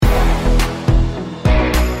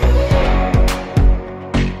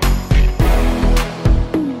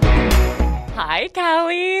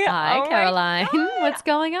Kelly. Hi, Caroline. What's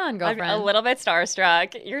going on, girlfriend? I'm a little bit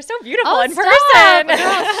starstruck. You're so beautiful in stop. person.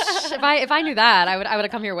 Girl, if I knew that, I would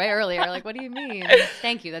have come here way earlier. Like, what do you mean?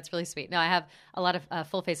 Thank you. That's really sweet. No, I have a lot of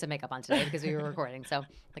full face of makeup on today because we were recording. So,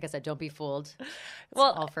 like I said, don't be fooled. It's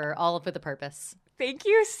all with a purpose. Thank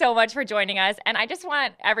you so much for joining us. And I just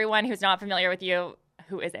want everyone who's not familiar with you,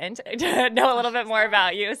 who isn't, to know a little bit more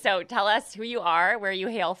about you. So tell us who you are, where you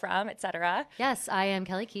hail from, etc. Yes, I am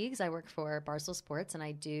Kelly Keegs. I work for Barstool Sports, and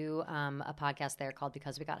I do a podcast there called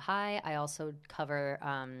Because We Got High. I also cover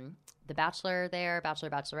The Bachelor there,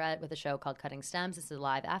 Bachelor, Bachelorette, with a show called Cutting Stems. This is a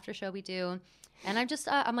live after show we do. And I'm just,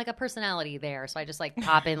 I'm like a personality there. So I just like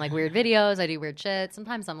pop in like weird videos. I do weird shit.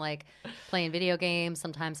 Sometimes I'm like playing video games.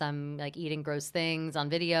 Sometimes I'm like eating gross things on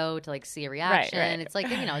video to like see a reaction. Right. It's like,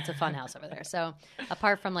 it's a fun house over there. So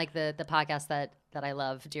apart from like the podcast that I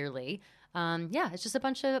love dearly, it's just a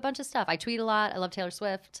bunch of stuff. I tweet a lot. I love Taylor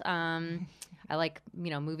Swift. I like,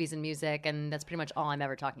 movies and music, and that's pretty much all I'm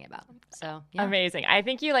ever talking about. So, yeah. Amazing. I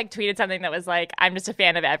think you like tweeted something that was like, I'm just a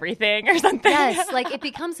fan of everything or something. Yes, like it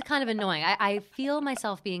becomes kind of annoying. I feel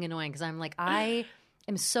myself being annoying because I'm like, I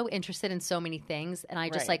am so interested in so many things, and I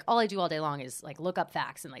just like, all I do all day long is like look up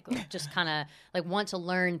facts and like just kind of like want to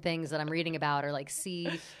learn things that I'm reading about or like see,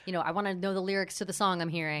 I want to know the lyrics to the song I'm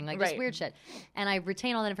hearing, like just weird shit. And I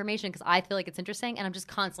retain all that information because I feel like it's interesting, and I'm just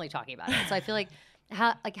constantly talking about it. So I feel like,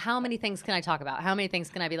 how many things can I talk about? How many things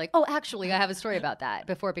can I be like, oh, actually, I have a story about that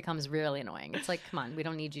before it becomes really annoying? It's like, come on, we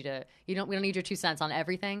don't need we don't need your 2 cents on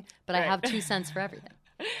everything, but I have 2 cents for everything.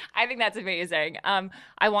 I think that's amazing.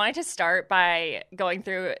 I wanted to start by going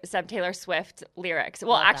through some Taylor Swift lyrics.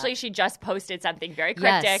 Well, actually, she just posted something very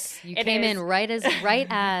cryptic. Yes, you came in right as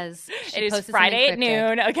she it posted is Friday at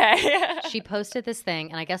noon. Okay. She posted this thing,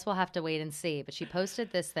 and I guess we'll have to wait and see. But she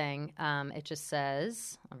posted this thing. It just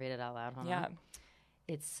says, I'll read it out loud. Hold on.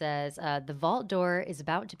 It says, the vault door is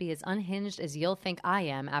about to be as unhinged as you'll think I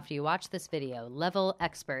am after you watch this video. Level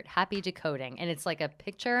expert, happy decoding. And it's like a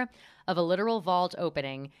picture of a literal vault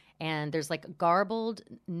opening, and there's like garbled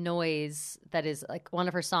noise that is like one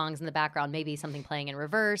of her songs in the background, maybe something playing in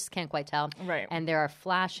reverse, can't quite tell. Right. And there are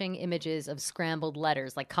flashing images of scrambled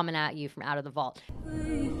letters like coming at you from out of the vault.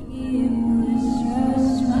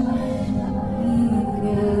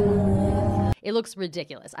 It looks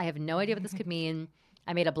ridiculous. I have no idea what this could mean.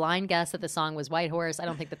 I made a blind guess that the song was White Horse. I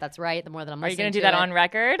don't think that that's right. The more that I'm listening to it. Are you going to do that on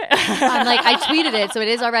record? I'm like, I tweeted it, so it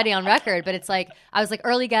is already on record. But it's like, I was like,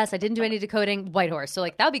 early guess. I didn't do any decoding. White Horse. So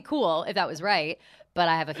like, that would be cool if that was right. But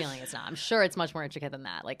I have a feeling it's not. I'm sure it's much more intricate than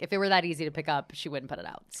that. Like, if it were that easy to pick up, she wouldn't put it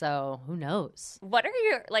out. So who knows? What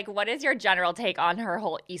is your general take on her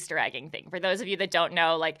whole Easter egging thing? For those of you that don't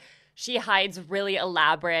know, like, she hides really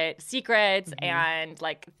elaborate secrets and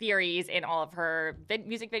like theories in all of her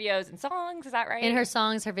music videos and songs. Is that right? In her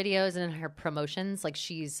songs, her videos, and in her promotions, like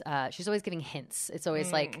she's always giving hints. It's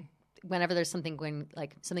always like whenever there's something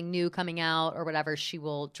something new coming out or whatever, she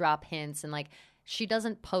will drop hints, and like she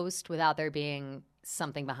doesn't post without there being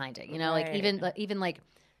something behind it. Like even like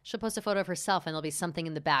she'll post a photo of herself and there'll be something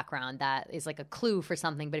in the background that is like a clue for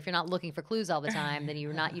something. But if you're not looking for clues all the time, then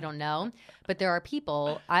you don't know. But there are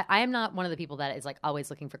people, I am not one of the people that is like always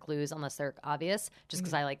looking for clues unless they're obvious, just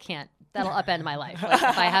because I like can't, that'll upend my life. Like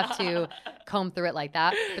if I have to comb through it like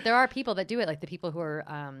that. But there are people that do it, like the people who are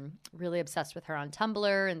really obsessed with her on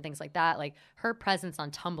Tumblr and things like that. Like her presence on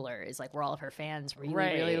Tumblr is like where all of her fans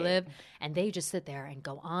really live. And they just sit there and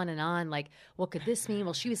go on, like, what could this mean?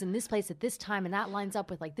 Well, she was in this place at this time and that lines up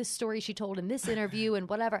with like this story she told in this interview and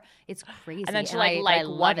whatever. It's crazy. And then she I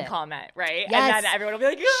one it. comment, right? Yes. And then everyone will be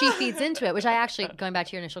like, she feeds into it, which I actually, going back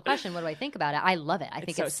to your initial question, what do I think about it? I love it. I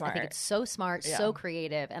think it's so smart, so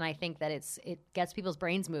creative, and I think that it gets people's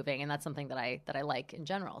brains moving, and that's something that I like in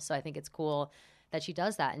general. So I think it's cool that she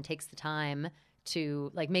does that and takes the time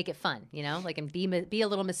to like make it fun, like, and be a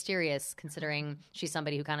little mysterious, considering she's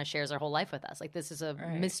somebody who kind of shares her whole life with us. Like, this is a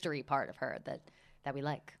mystery part of her that we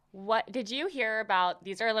like. What did you hear about?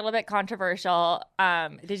 These are a little bit controversial.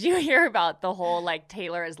 Did you hear about the whole like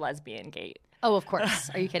Taylor is lesbian gate? Oh, of course.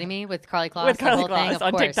 Are you kidding me? With Carly Kloss, with Carly the whole Kloss thing, of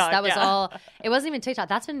on course. TikTok, that was all. It wasn't even TikTok.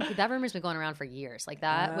 That rumor's been going around for years. Like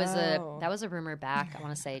that was a rumor back. I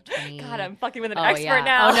want to say 20. God, I'm fucking with an expert Oh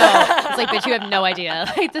now. no, it's like, bitch, you have no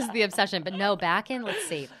idea. Like this is the obsession. But no, back in, let's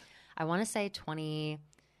see, I want to say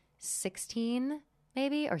 2016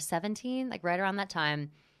 maybe or 17, like right around that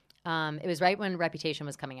time. It was right when Reputation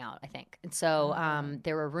was coming out, I think. And so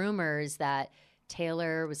there were rumors that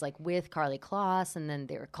Taylor was like with Carly Kloss, and then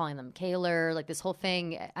they were calling them Kaylor, like this whole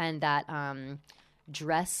thing, and that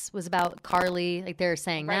dress was about Carly, like they're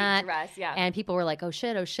saying that. Dress, yeah. And people were like, oh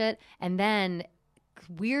shit. And then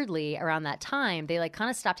weirdly around that time, they like kind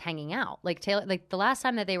of stopped hanging out. Like Taylor, like the last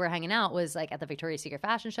time that they were hanging out was like at the Victoria's Secret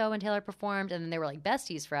fashion show when Taylor performed, and then they were like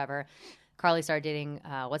besties forever. Carly started dating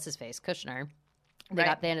what's his face, Kushner. They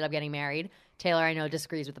ended up getting married. Taylor, I know,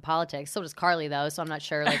 disagrees with the politics. So does Carly, though. So I'm not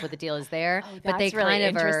sure like what the deal is there. But they really kind of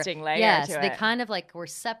interesting layer yes, to it. They kind of like were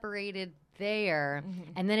separated there,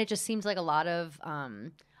 and then it just seems like a lot of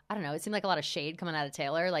I don't know. It seemed like a lot of shade coming out of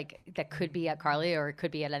Taylor, like that could be at Carly or it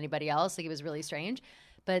could be at anybody else. Like it was really strange.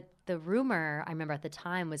 But the rumor I remember at the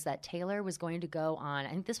time was that Taylor was going to go on. I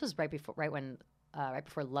think this was right before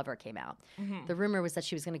Lover came out. The rumor was that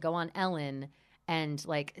she was going to go on Ellen and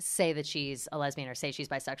like say that she's a lesbian or say she's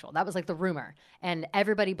bisexual. That was like the rumor. And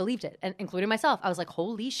everybody believed it, and including myself. I was like,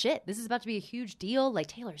 holy shit, this is about to be a huge deal. Like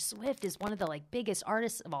Taylor Swift is one of the like biggest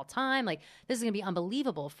artists of all time. Like this is going to be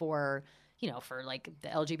unbelievable for, you know, for like the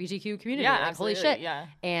LGBTQ community. Yeah, like, absolutely. Holy shit. Yeah.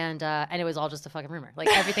 And it was all just a fucking rumor. Like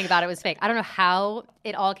everything about it was fake. I don't know how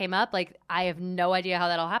it all came up. Like I have no idea how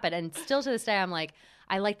that all happened. And still to this day, I'm like,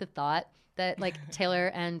 I like the thought that like Taylor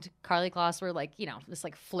and Carly Kloss were like, you know, just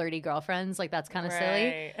like flirty girlfriends. Like that's kind of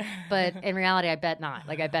silly. But in reality, I bet not.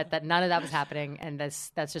 Like I bet that none of that was happening, and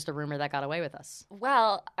that's just a rumor that got away with us.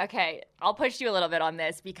 Well, okay, I'll push you a little bit on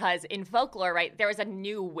this because in folklore, right, there was a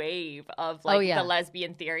new wave of like the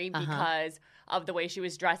lesbian theory because of the way she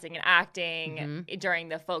was dressing and acting during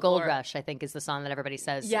the folklore. Gold Rush, I think, is the song that everybody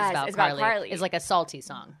says is it's about Carly. Carly. It's like a salty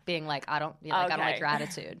song, being like, I don't like your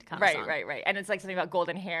attitude kind of song. Right. And it's like something about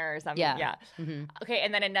golden hair or something. Yeah. Okay,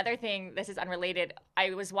 and then another thing, this is unrelated.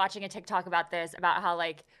 I was watching a TikTok about this, about how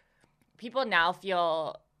like people now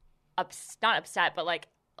feel not upset, but like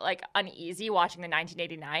uneasy watching the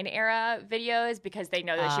 1989 era videos because they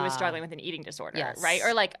know that she was struggling with an eating disorder, right?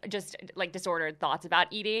 Or like just like disordered thoughts about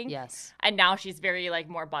eating. Yes. And now she's very like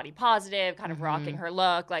more body positive, kind of rocking her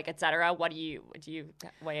look, like etc. Do you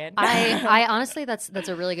weigh in? I honestly, that's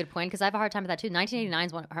a really good point because I have a hard time with that too. 1989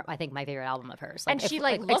 is I think my favorite album of hers. Like, and she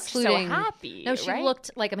looked so happy. No, she looked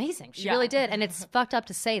like amazing. She really did. And it's fucked up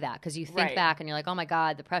to say that because you think back and you're like, oh my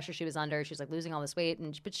God, the pressure she was under. She was like losing all this weight,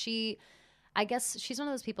 but she. I guess she's one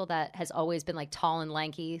of those people that has always been like tall and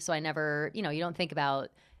lanky. So I never, you know, you don't think about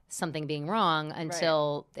something being wrong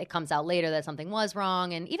until it comes out later that something was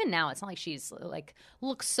wrong. And even now, it's not like she's like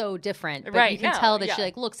looks so different. But you can tell that she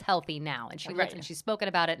like looks healthy now, and she looks, and she's spoken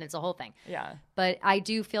about it, and it's a whole thing. Yeah. But I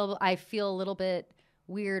feel a little bit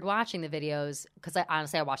weird watching the videos because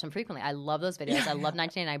I watch them frequently. I love those videos. I love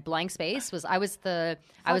 1989. Blank Space I was Blank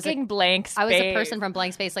Space. I was the person from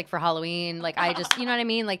Blank Space like for Halloween. Like I just, you know what I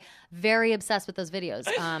mean? Like very obsessed with those videos.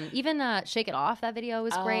 Even Shake It Off, that video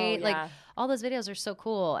was great. Yeah. Like all those videos are so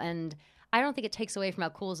cool, and I don't think it takes away from how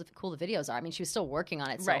cool the videos are. I mean, she was still working on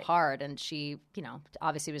it so hard, and she, you know,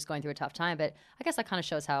 obviously was going through a tough time. But I guess that kind of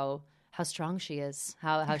shows how strong she is,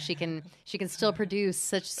 how she can still produce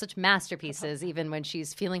such masterpieces even when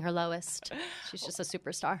she's feeling her lowest. She's just a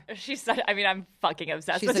superstar. I'm fucking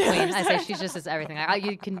obsessed she's with her. She's a queen. I say she's just as everything.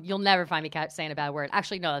 You'll never find me saying a bad word.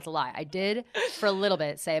 Actually, no, that's a lie. I did for a little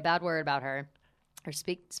bit say a bad word about her or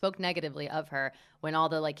spoke negatively of her when all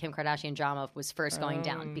the like Kim Kardashian drama was first going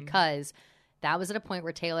down, because that was at a point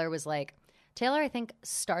where Taylor, I think,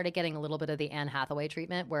 started getting a little bit of the Anne Hathaway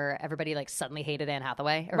treatment where everybody like suddenly hated Anne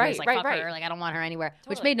Hathaway. Everybody's like, fuck her, like I don't want her anywhere,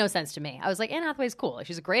 which made no sense to me. I was like, Anne Hathaway's cool.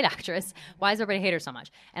 She's a great actress. Why does everybody hate her so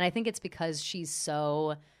much? And I think it's because she's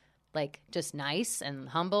so like just nice and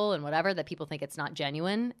humble and whatever that people think it's not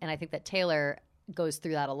genuine. And I think that Taylor goes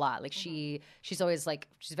through that a lot. Like she's always like,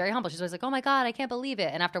 she's very humble. She's always like, oh my God, I can't believe it.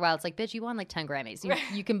 And after a while, it's like, bitch, you won like 10 Grammys.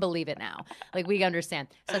 You can believe it now. Like we understand.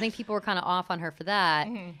 So I think people were kind of off on her for that.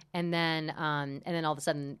 And then all of a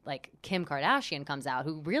sudden, like Kim Kardashian comes out,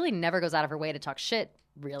 who really never goes out of her way to talk shit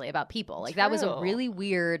really about people. Like that was a really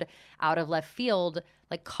weird out of left field,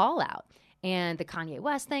 like call out. And the Kanye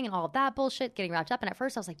West thing and all of that bullshit getting wrapped up. And at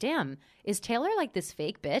first I was like, damn, is Taylor like this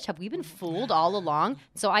fake bitch? Have we been fooled all along?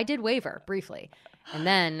 So I did waver briefly. And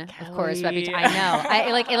then, of course, I know.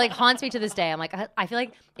 It like haunts me to this day. I'm like, I feel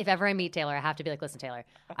like if ever I meet Taylor, I have to be like, listen, Taylor,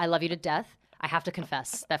 I love you to death. I have to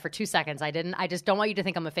confess that for 2 seconds I just don't want you to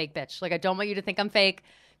think I'm a fake bitch. Like I don't want you to think I'm fake,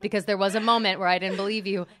 because there was a moment where I didn't believe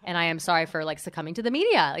you, and I am sorry for like succumbing to the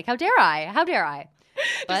media. Like how dare I?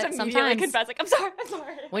 But sometimes confess, like, I'm sorry.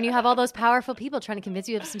 When you have all those powerful people trying to convince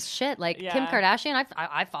you of some shit, like Kim Kardashian,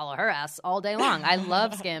 I follow her ass all day long. I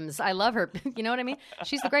love Skims. I love her. You know what I mean?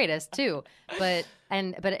 She's the greatest too. But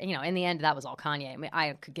you know, in the end, that was all Kanye. I mean,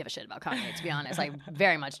 I could give a shit about Kanye, to be honest. I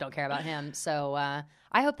very much don't care about him. So I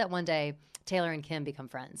hope that one day Taylor and Kim become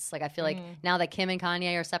friends. Like I feel like now that Kim and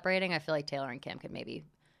Kanye are separating, I feel like Taylor and Kim could maybe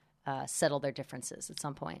settle their differences at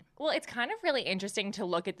some point. Well, it's kind of really interesting to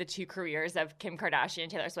look at the two careers of Kim Kardashian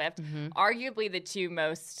and Taylor Swift. Arguably the two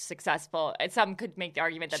most successful. Some could make the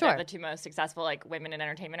argument that they're the two most successful like women in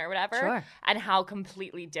entertainment or whatever. Sure. And how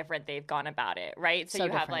completely different they've gone about it, right? So you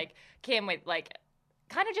different. have like Kim with like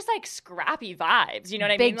kind of just like scrappy vibes, you know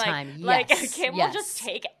what I Big mean? time, Like yes, Kim will just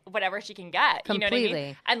take whatever she can get, completely. You know what I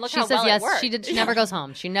mean? And look she how says well yes. it worked. She never goes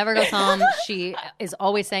home. She never goes home. She is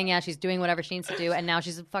always saying yes. She's doing whatever she needs to do, and now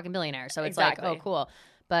she's a fucking billionaire. So it's like, oh, cool.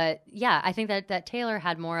 But yeah, I think that Taylor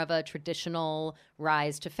had more of a traditional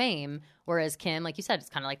rise to fame, whereas Kim, like you said, it's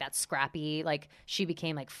kind of like that scrappy, like she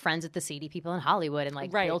became like friends with the seedy people in Hollywood and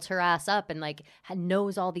like built her ass up and like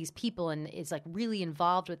knows all these people and is like really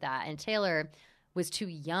involved with that. And Taylor was too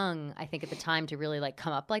young, I think, at the time to really like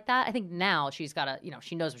come up like that. I think now she's got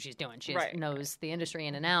she knows what she's doing. She knows the industry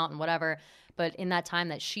in and out and whatever. But in that time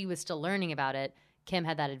that she was still learning about it, Kim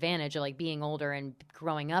had that advantage of like being older and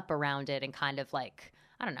growing up around it and kind of like,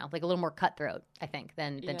 I don't know, like a little more cutthroat, I think,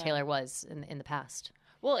 than Taylor was in the past.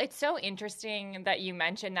 Well, it's so interesting that you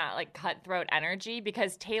mentioned that like cutthroat energy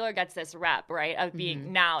because Taylor gets this rep, right, of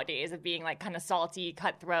being nowadays of being like kind of salty,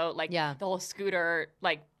 cutthroat, like the whole Scooter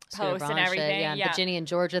like post and everything. Shit, the Ginny and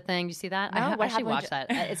Georgia thing. Do you see that? No, I actually watched that.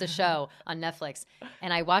 It's a show on Netflix.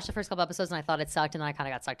 And I watched the first couple episodes and I thought it sucked and then I kind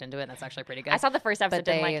of got sucked into it and it's actually pretty good. I saw the first episode,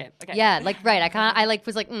 didn't like it. Okay. Yeah, like, right. I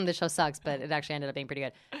was like, this show sucks, but it actually ended up being pretty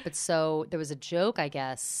good. But so there was a joke, I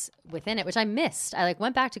guess, within it, which I missed. I like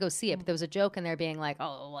went back to go see it, but there was a joke in there being like,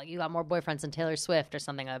 oh, like you got more boyfriends than Taylor Swift or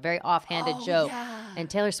something, a very offhanded joke. Yeah. And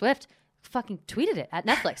Taylor Swift fucking tweeted it at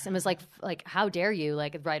Netflix and was like how dare you,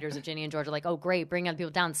 like writers of Ginny and Georgia, like, oh great, bring other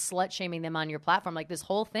people down, slut shaming them on your platform, like this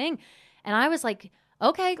whole thing. And I was like,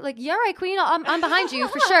 okay, like, yeah, right, queen, I'm behind you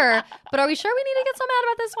for sure, but are we sure we need to get so mad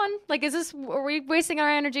about this one? Like, are we wasting our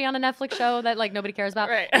energy on a Netflix show that like nobody cares about?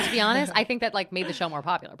 Right. And to be honest, I think that like made the show more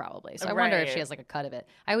popular probably. So I wonder if she has like a cut of it.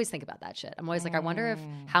 I always think about that shit. I'm always like, I wonder if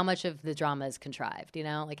how much of the drama is contrived, you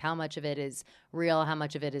know, like how much of it is real, how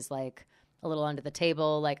much of it is like a little under the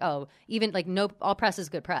table, like, oh, even like all press is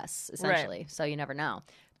good press, essentially. Right. So you never know.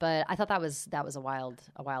 But I thought that was a wild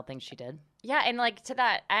thing she did. Yeah, and like to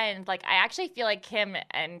that end, like I actually feel like Kim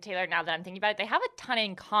and Taylor, now that I'm thinking about it, they have a ton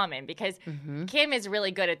in common because Kim is really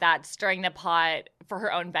good at that, stirring the pot for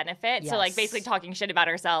her own benefit. Yes. So like basically talking shit about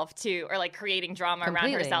herself or like creating drama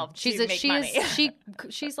around herself to make money.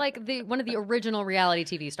 She's like one of the original reality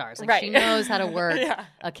TV stars. Like she knows how to work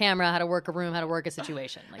a camera, how to work a room, how to work a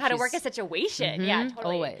situation. Like how to work a situation. Yeah,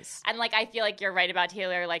 totally. Always. And like I feel like you're right about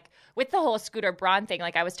Taylor, like with the whole Scooter Braun thing,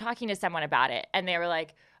 like I was talking to someone about it and they were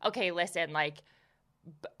like, okay, listen, like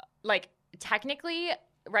technically,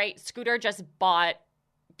 right, Scooter just bought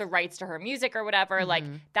the rights to her music or whatever. Like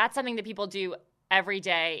that's something that people do every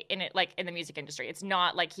day in it, like in the music industry. It's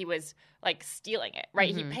not like he was like stealing it,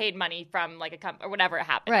 right? He paid money from like a company or whatever it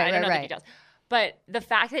happened. I don't know the details. But the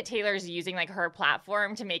fact that Taylor's using like her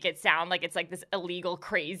platform to make it sound like it's like this illegal,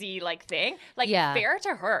 crazy like thing, like fair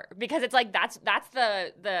to her, because it's like that's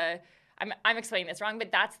the I'm explaining this wrong,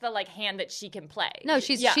 but that's the like hand that she can play. No,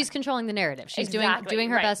 she's controlling the narrative. She's doing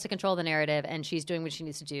her best to control the narrative, and she's doing what she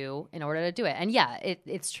needs to do in order to do it. And yeah,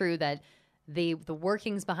 it's true that the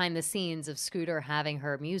workings behind the scenes of Scooter having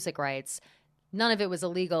her music rights, none of it was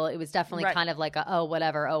illegal. It was definitely kind of like oh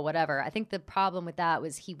whatever. I think the problem with that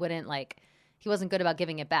was he wasn't good about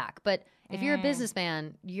giving it back. But if you're a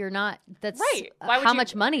businessman, you're not. That's right. How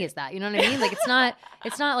much money is that? You know what I mean? Like it's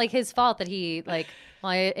not like his fault that he like.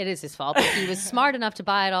 Well, it is his fault, but he was smart enough to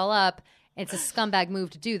buy it all up. It's a scumbag move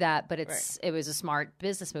to do that, but it was a smart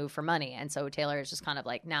business move for money. And so Taylor is just kind of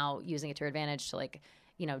like now using it to her advantage to like,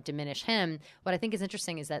 you know, diminish him. What I think is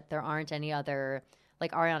interesting is that there aren't any other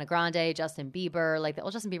like Ariana Grande, Justin Bieber,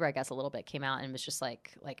 Justin Bieber, I guess a little bit came out and was just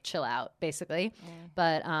like chill out basically.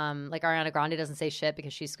 But like Ariana Grande doesn't say shit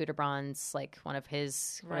because she's Scooter Braun's like one of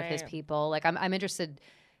his people. Like I'm interested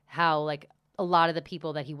how like a lot of the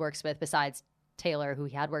people that he works with besides Taylor, who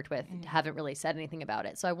he had worked with, haven't really said anything about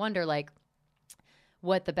it. So I wonder, like,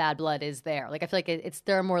 what the bad blood is there. Like, I feel like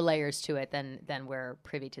there are more layers to it than we're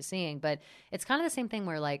privy to seeing. But it's kind of the same thing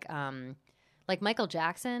where, like Michael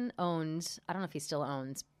Jackson owned, I don't know if he still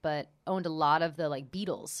owns, but owned a lot of the like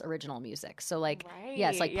Beatles original music. So like,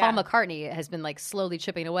 yes, like Paul McCartney has been like slowly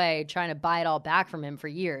chipping away, trying to buy it all back from him for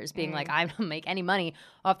years, being like, I don't make any money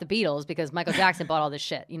off the Beatles because Michael Jackson bought all this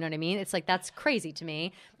shit. You know what I mean? It's like, that's crazy to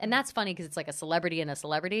me. And that's funny because it's like a celebrity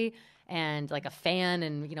and like a fan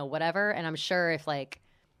and, you know, whatever. And I'm sure if like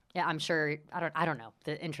Yeah, I'm sure. I don't know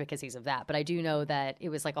the intricacies of that, but I do know that it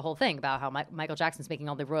was like a whole thing about how Michael Jackson's making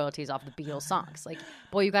all the royalties off the Beatles songs. Like,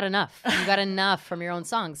 boy, you got enough. You got enough from your own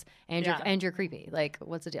songs, and you're creepy. Like,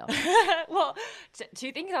 what's the deal? Well,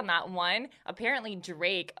 two things on that. One, apparently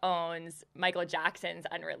Drake owns Michael Jackson's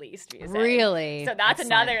unreleased music. Really? So that's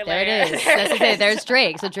Excellent. another There layer. it is. That's it. There's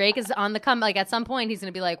Drake. So Drake is on the come. Like, at some point, he's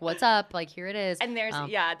going to be like, "What's up?" Like, here it is. And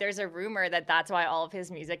there's a rumor that that's why all of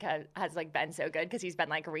his music has like been so good, because he's been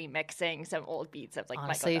like remixing some old beats of like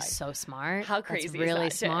Honestly, Michael Jackson. so smart. How crazy That's really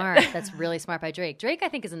is that smart. shit? That's really smart by Drake. Drake, I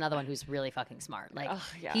think, is another one who's really fucking smart. Like,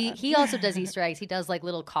 yeah. he also does Easter eggs. He does like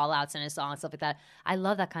little call outs in his song and stuff like that. I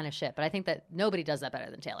love that kind of shit. But I think that nobody does that better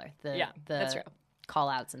than Taylor. That's true. Call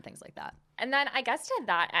outs and things like that. And then I guess to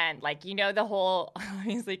that end, like, the whole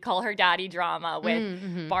obviously call her daddy drama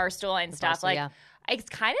with Barstool and stuff. Barstool, like, yeah. it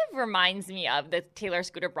kind of reminds me of the Taylor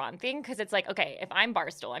Scooter Braun thing, because it's like, okay, if I'm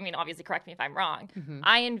Barstool, I mean, obviously, correct me if I'm wrong.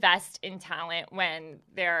 I invest in talent when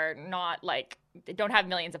they're not like, they don't have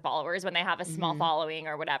millions of followers, when they have a small following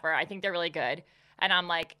or whatever. I think they're really good. And I'm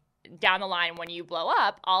like, down the line, when you blow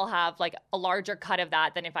up, I'll have like a larger cut of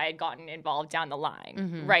that than if I had gotten involved down the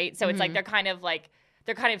line. Right. So it's like, they're kind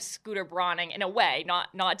of Scooter Brauning in a way,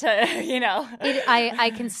 not to,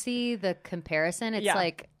 I can see the comparison. It's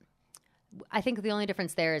like, I think the only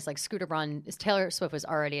difference there is like Scooter Braun, Taylor Swift was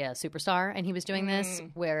already a superstar and he was doing this,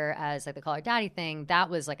 whereas like the Call Her Daddy thing, that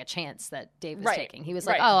was like a chance that Dave was taking. He was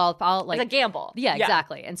like, oh, I'll like, it's a gamble. Yeah,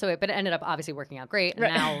 exactly. And so but it ended up obviously working out great. And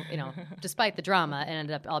now, despite the drama, it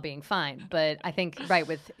ended up all being fine. But I think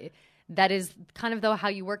that is kind of though how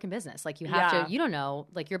you work in business. Like you have to, you don't know,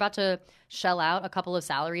 like you're about to shell out a couple of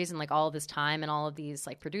salaries and like all of this time and all of these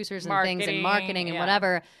like producers and things and marketing and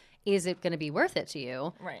whatever. Is it going to be worth it to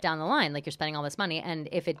you down the line? Like you're spending all this money. And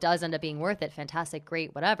if it does end up being worth it, fantastic,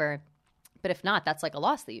 great, whatever. But if not, that's like a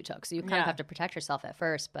loss that you took. So you kind of have to protect yourself at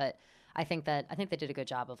first. But I think they did a good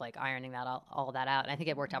job of like ironing that all that out. And I think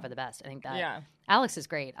it worked out for the best. I think that Alex is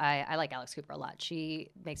great. I like Alex Cooper a lot.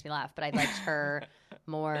 She makes me laugh, but I liked her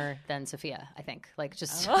more than Sophia, I think. Like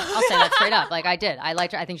just, I'll say that straight up. Like I did. I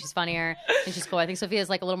liked her. I think she's funnier. I think she's cool. I think Sophia's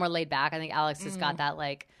like a little more laid back. I think Alex has got that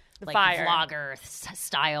like vlogger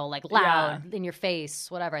style, like loud in your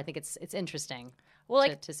face, whatever. I think it's interesting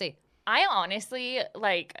to see. I honestly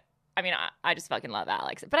like, I mean, I just fucking love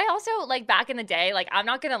Alex. But I also, like, back in the day, like, I'm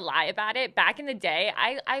not going to lie about it. Back in the day,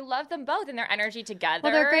 I love them both and their energy together.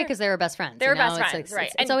 Well, they're great because they were best friends. They were best friends,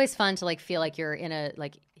 right. It's always fun to, like, feel like you're in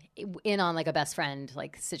on, like, a best friend,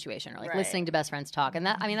 like, situation or, like, listening to best friends talk. And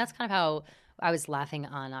that, I mean, that's kind of how I was laughing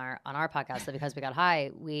on our podcast that because we got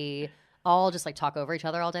high, we all just like talk over each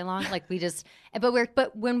other all day long. Like we just,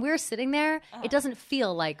 but when we're sitting there, it doesn't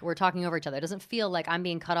feel like we're talking over each other. It doesn't feel like I'm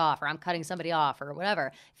being cut off or I'm cutting somebody off or whatever.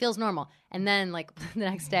 It feels normal. And then like the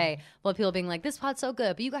next day, well, people being like, this pod's so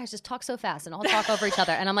good, but you guys just talk so fast and all talk over each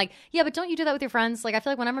other. And I'm like, yeah, but don't you do that with your friends? Like I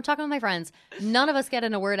feel like whenever I'm talking with my friends, none of us get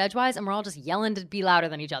in a word edgewise and we're all just yelling to be louder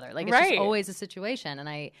than each other. Like it's just always a situation. And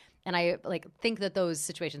I like think that those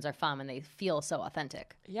situations are fun and they feel so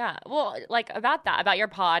authentic. Yeah. Well, like about your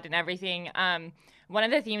pod and everything. One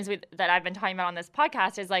of the themes that I've been talking about on this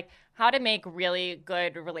podcast is like how to make really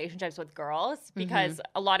good relationships with girls, because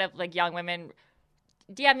a lot of like young women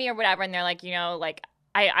DM me or whatever, and they're like, like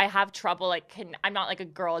I have trouble, like I'm not like a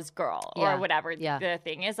girl's girl or whatever the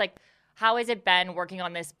thing is. Like, how has it been working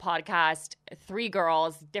on this podcast? 3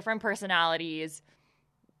 girls, different personalities,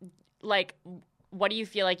 like. What do you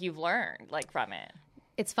feel like you've learned like from it?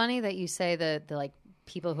 It's funny that you say the like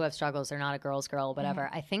people who have struggles, they're not a girl's girl, whatever.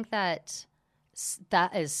 I think that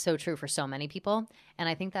is so true for so many people. And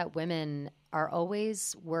I think that women are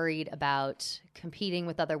always worried about competing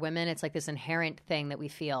with other women. It's like this inherent thing that we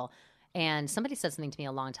feel. And somebody said something to me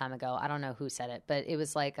a long time ago. I don't know who said it, but it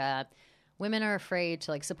was like women are afraid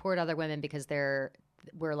to like support other women because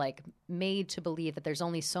we're like made to believe that there's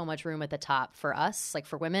only so much room at the top for us, like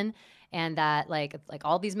for women, and that like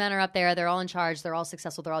all these men are up there, they're all in charge, they're all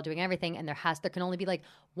successful, they're all doing everything, and there can only be like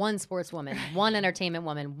one sportswoman, one entertainment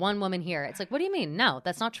woman, one woman here. It's like, what do you mean? No,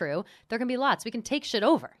 that's not true. There can be lots. We can take shit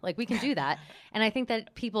over. Like we can do that. And I think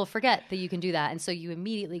that people forget that you can do that, and so you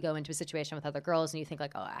immediately go into a situation with other girls and you think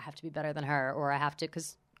like, oh, I have to be better than her, or I have to,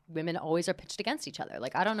 because women always are pitched against each other.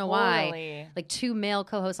 Like, I don't know why, like 2 male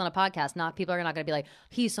co-hosts on a podcast, people are not going to be like,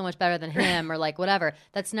 he's so much better than him or like whatever.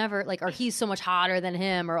 That's never like, or he's so much hotter than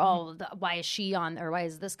him or, why is she on, or why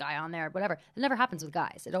is this guy on there? Whatever. It never happens with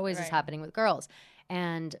guys. It always is happening with girls.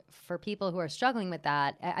 And for people who are struggling with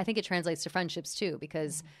that, I think it translates to friendships too,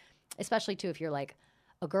 because especially too, if you're like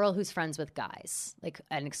a girl who's friends with guys, like,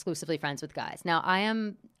 and exclusively friends with guys. Now I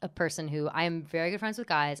am a person who I am very good friends with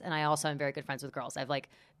guys, and I also am very good friends with girls. I've like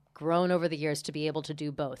grown over the years to be able to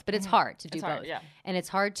do both. But it's hard to do both. Yeah. And it's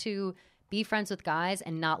hard to be friends with guys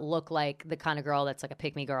and not look like the kind of girl that's like a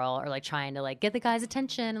pick me girl or like trying to like get the guys'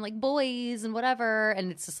 attention and like boys and whatever.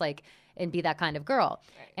 And it's just like, and be that kind of girl.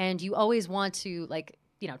 Right. And you always want to like,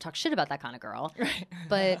 you know, talk shit about that kind of girl. Right.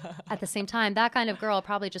 But at the same time, that kind of girl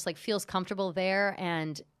probably just like feels comfortable there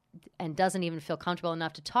and doesn't even feel comfortable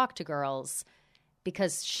enough to talk to girls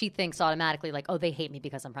because she thinks automatically like, oh, they hate me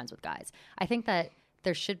because I'm friends with guys. I think that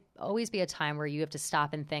there should always be a time where you have to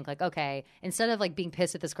stop and think like, okay, instead of like being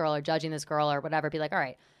pissed at this girl or judging this girl or whatever, be like, all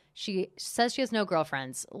right, she says she has no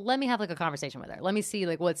girlfriends. Let me have like a conversation with her. Let me see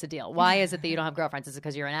like what's the deal. Why is it that you don't have girlfriends? Is it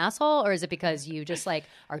because you're an asshole or is it because you just like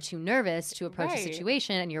are too nervous to approach the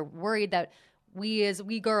situation and you're worried that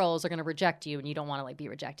we girls are going to reject you and you don't want to like be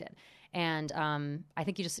rejected? And I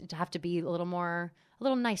think you just have to be a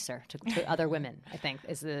little nicer to other women, I think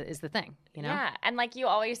is the thing, you know? Yeah. And like you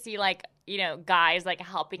always see like, you know, guys like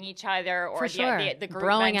helping each other or the group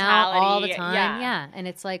broing mentality. out all the time. Yeah. And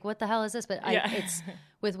it's like, what the hell is this? But it's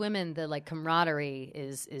with women, the like camaraderie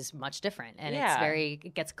is much different. And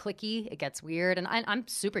it gets cliquey, it gets weird. And I'm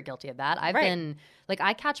super guilty of that. I've been like,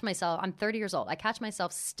 I catch myself, I'm 30 years old. I catch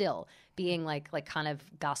myself still being like kind of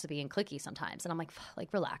gossipy and cliquey sometimes. And I'm like,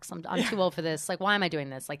 relax. I'm too old for this. Like, why am I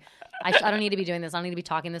doing this? Like, I don't need to be doing this. I don't need to be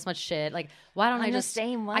talking this much shit. Like, why don't I just, the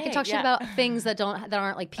same way. I can talk shit about things that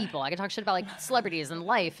aren't like people. I can talk shit about like celebrities and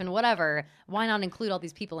life and whatever. Why not include all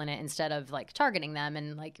these people in it instead of like targeting them?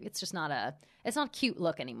 And like, it's just not a cute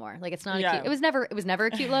look anymore. Like it's not a cute, it was never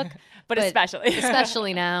a cute look, but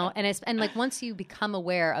especially now. And like once you become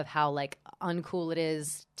aware of how like uncool it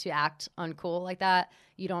is to act uncool like that,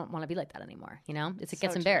 you don't want to be like that anymore. You know, it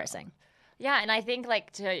gets embarrassing. True. Yeah, and I think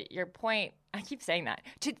like to your point, I keep saying that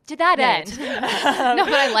to that end. No,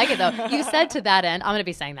 but I like it though. You said to that end. I'm going to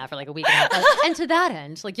be saying that for like a week and a half. And to that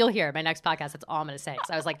end, like you'll hear my next podcast. That's all I'm going to say.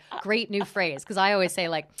 So I was like, great new phrase because I always say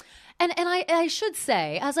like, and I should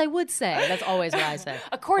say as I would say. That's always what I say.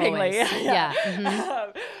 Accordingly, yeah.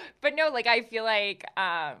 Mm-hmm. But no, like I feel like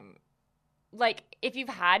if you've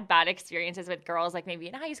had bad experiences with girls, like maybe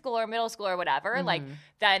in high school or middle school or whatever, like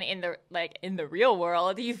then in the real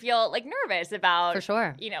world, you feel like nervous about, for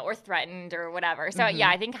sure, you know, or threatened or whatever. So yeah,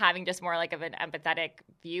 I think having just more like of an empathetic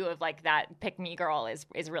view of like that pick me girl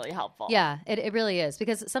is really helpful. Yeah, it really is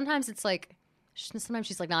because sometimes it's like, sometimes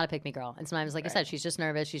she's like not a pick me girl, and sometimes like I said, she's just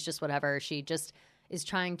nervous, she's just whatever, she just is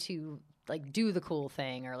trying to like do the cool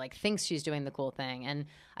thing or like thinks she's doing the cool thing, and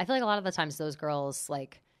I feel like a lot of the times those girls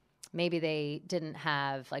like. Maybe they didn't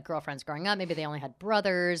have like girlfriends growing up. Maybe they only had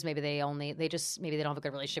brothers. Maybe they don't have a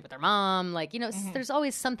good relationship with their mom. Like, you know, there's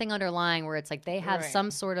always something underlying where it's like they have some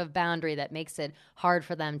sort of boundary that makes it hard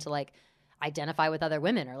for them to like identify with other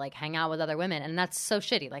women or like hang out with other women. And that's so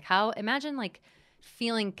shitty. Like imagine like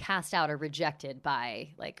feeling cast out or rejected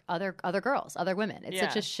by like other girls, other women. It's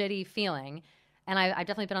such a shitty feeling. And I've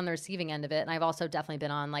definitely been on the receiving end of it, and I've also definitely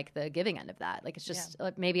been on like the giving end of that. Like it's just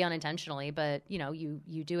maybe unintentionally, but you know,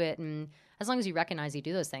 you do it, and as long as you recognize you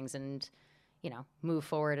do those things, and you know, move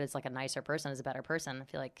forward as like a nicer person, as a better person, I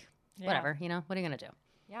feel like whatever, you know, what are you gonna do?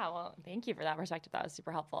 Yeah, well, thank you for that perspective. That was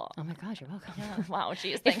super helpful. Oh my gosh, you're welcome. Yeah. Wow,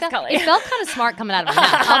 geez, thanks, Kelly. It felt kind of smart coming out of my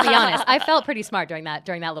mouth. I'll be honest. I felt pretty smart during that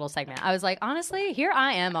little segment. I was like, honestly, here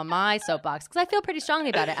I am on my soapbox because I feel pretty strongly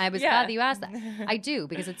about it. I was glad that you asked that. I do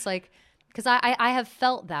because it's like. Because I have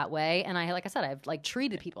felt that way, and like I said, I've like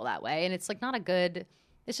treated people that way, and it's like not a good.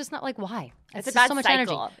 It's just not like why. It's a bad so much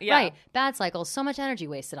cycle. Energy, yeah. Right? Bad cycle. So much energy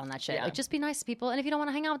wasted on that shit. Yeah. Like just be nice to people, and if you don't want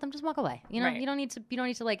to hang out with them, just walk away. You know, you don't need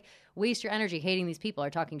to like waste your energy hating these people or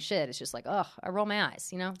talking shit. It's just like, ugh, I roll my eyes.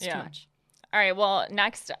 You know, it's too much. All right. Well,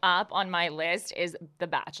 next up on my list is The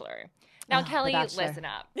Bachelor. Now, Kelly, listen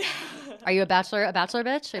up. Are you a bachelor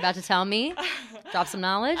bitch? Are you about to tell me? Drop some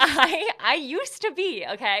knowledge? I used to be,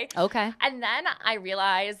 okay? Okay. And then I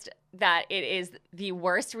realized that it is the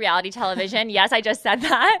worst reality television. Yes, I just said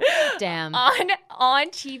that. Damn. On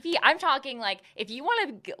TV. I'm talking like if you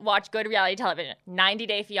want to watch good reality television, 90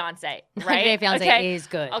 Day Fiancé, right? 90 Day Fiancé is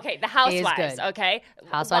good. Okay, The Housewives, okay?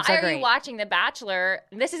 Housewives Why are great. You watching The Bachelor?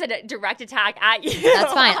 This is a direct attack at you.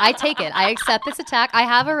 That's fine. I take it. I accept this attack. I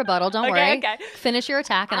have a rebuttal. Don't worry. Okay. Finish your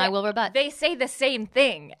attack and I will rebut. They say the same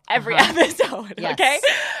thing every episode, yes. Okay?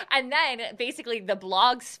 And then basically the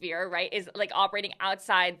blog sphere, right, is like operating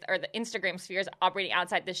outside, or the Instagram sphere is operating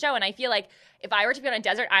outside the show. And I feel like if I were to be on a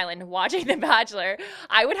desert island watching The Bachelor,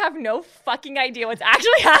 I would have no fucking idea what's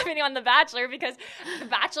actually happening on The Bachelor, because The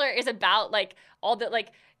Bachelor is about like all the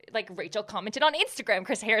like like Rachel commented on Instagram.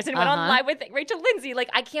 Chris Harrison went on live with Rachel Lindsay. Like,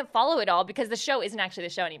 I can't follow it all because the show isn't actually the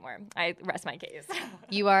show anymore. I rest my case.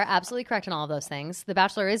 You are absolutely correct in all of those things. The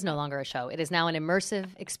Bachelor is no longer a show. It is now an immersive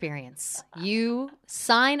experience. You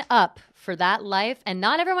sign up for that life, and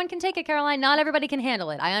not everyone can take it, Caroline. Not everybody can handle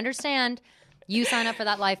it. I understand. You sign up for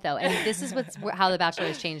that life, though, and this is how The Bachelor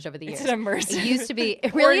has changed over the years. It's an immersive. It used to be.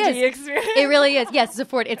 It really is. Experience. It really is. Yes,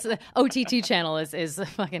 it's the OTT channel is the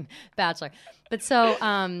fucking Bachelor. But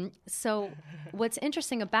so what's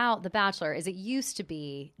interesting about The Bachelor is it used to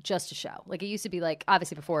be just a show. Like, it used to be like,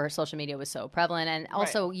 obviously before social media was so prevalent, and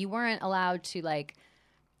also you weren't allowed to, like,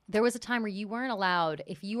 there was a time where you weren't allowed,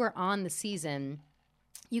 if you were on the season,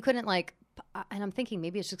 you couldn't, like, and I'm thinking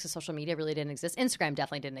maybe it's just because social media really didn't exist. Instagram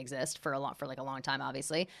definitely didn't exist for a long time,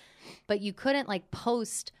 obviously. But you couldn't, like,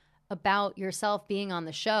 post about yourself being on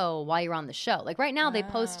the show while you're on the show. Like, right now they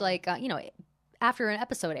post, like, after an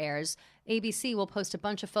episode airs, ABC will post a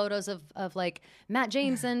bunch of photos of like Matt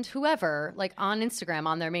James and whoever, like, on Instagram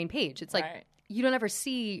on their main page. It's like you don't ever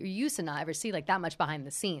see, or used to not ever see, like, that much behind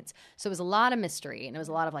the scenes. So it was a lot of mystery, and it was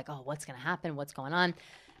a lot of like, oh, what's going to happen? What's going on?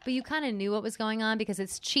 But you kind of knew what was going on because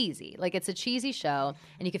it's cheesy. Like, it's a cheesy show,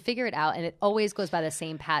 and you can figure it out, and it always goes by the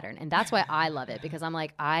same pattern. And that's why I love it, because I'm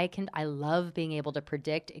like, I love being able to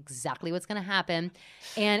predict exactly what's going to happen.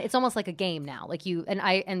 And it's almost like a game now. Like,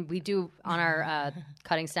 we do on our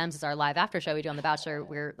Cutting Stems, it's our live after show we do on The Bachelor.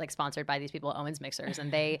 We're, like, sponsored by these people, Owens Mixers,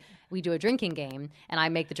 and we do a drinking game, and I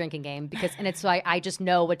make the drinking game so I just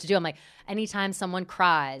know what to do. I'm like, anytime someone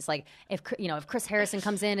cries, like, if Chris Harrison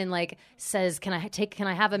comes in and, like, says, can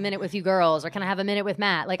I have a minute with you girls, or can I have a minute with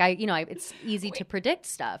Matt? Like, it's easy to predict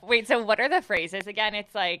stuff. Wait, so what are the phrases again?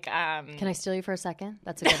 It's like, can I steal you for a second?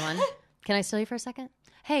 That's a good one. Can I steal you for a second?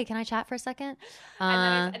 Hey, can I chat for a second?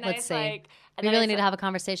 Let's see. Like, we really need to have a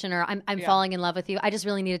conversation, or I'm falling in love with you. I just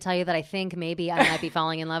really need to tell you that I think maybe I might be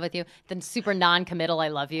falling in love with you. Then super non-committal, I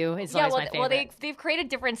love you. It's always my favorite. Well, they've created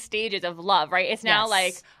different stages of love, right? It's now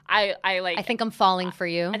like I think I'm falling for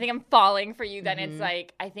you. I think I'm falling for you. Then it's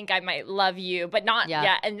like, I think I might love you, but not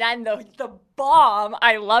yet. And then the bomb,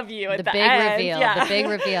 I love you at the big end. reveal. Yeah. The big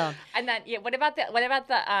reveal. And then what about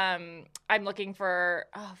the I'm looking for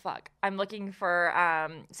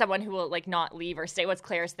someone who will, like, not leave or stay. What's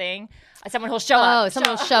Claire's thing? Someone who'll show up. Oh,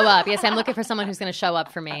 someone will show up. Yes, I'm looking for someone who's going to show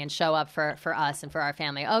up for me and show up for us and for our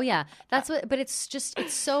family. Oh yeah, that's what. But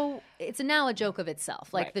it's now a joke of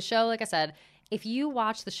itself. Like, the show, like I said, if you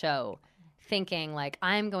watch the show thinking, like,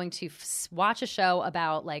 I'm going to watch a show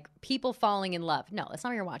about, like, people falling in love. No, that's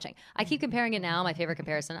not what you're watching. I keep comparing it now. My favorite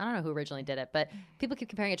comparison, I don't know who originally did it, but people keep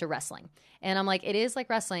comparing it to wrestling. And I'm like, it is like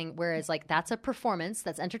wrestling, whereas, like, that's a performance,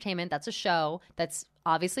 that's entertainment, that's a show, that's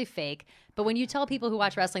obviously fake. But when you tell people who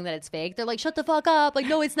watch wrestling that it's fake, they're like, shut the fuck up. Like,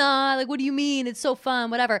 no, it's not. Like, what do you mean? It's so fun,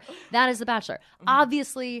 whatever. That is The Bachelor.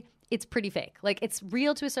 Obviously, it's pretty fake. Like, it's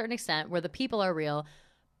real to a certain extent where the people are real,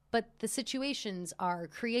 but the situations are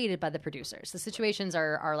created by the producers. The situations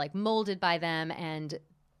are like molded by them, and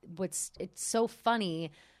it's so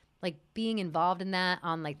funny, like, being involved in that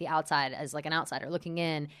on, like, the outside as, like, an outsider looking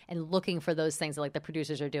in and looking for those things that, like, the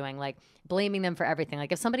producers are doing, like, blaming them for everything.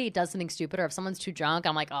 Like, if somebody does something stupid, or if someone's too drunk,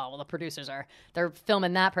 I'm like, oh, well, the producers they're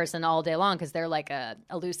filming that person all day long because they're like a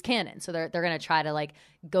loose cannon. So they're going to try to, like,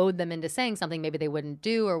 goad them into saying something maybe they wouldn't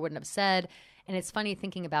do or wouldn't have said. And it's funny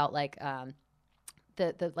thinking about, like,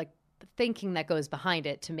 the thinking that goes behind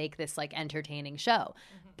it to make this, like, entertaining show.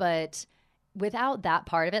 But without that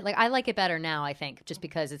part of it, like, I like it better now, I think, just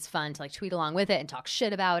because it's fun to, like, tweet along with it and talk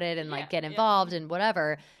shit about it and like get involved and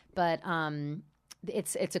whatever. But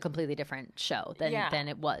it's a completely different show than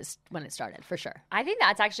it was when it started, for sure. I think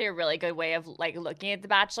that's actually a really good way of, like, looking at The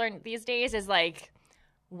Bachelor these days, is, like,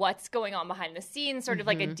 what's going on behind the scenes, sort of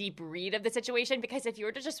like a deep read of the situation. Because if you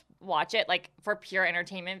were to just watch it, like, for pure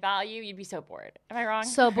entertainment value, you'd be so bored. Am I wrong?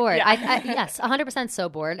 So bored. Yeah. Yes, 100% so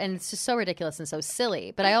bored. And it's just so ridiculous and so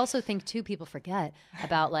silly. But I also think, too, people forget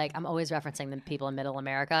about, like, I'm always referencing the people in Middle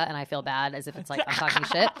America, and I feel bad as if it's like I'm talking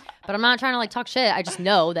shit. But I'm not trying to, like, talk shit. I just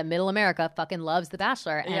know that Middle America fucking loves The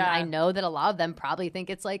Bachelor. And I know that a lot of them probably think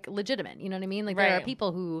it's, like, legitimate. You know what I mean? Like, there are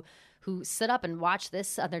people who sit up and watch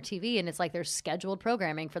this on their TV, and it's like their scheduled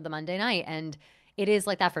programming for the Monday night. And it is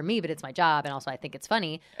like that for me, but it's my job. And also I think it's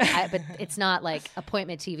funny, but it's not like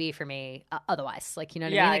appointment TV for me otherwise. Like, you know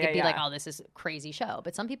what I mean? Like, it'd be like, oh, this is a crazy show.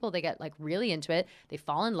 But some people, they get, like, really into it. They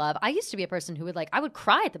fall in love. I used to be a person who would, like, I would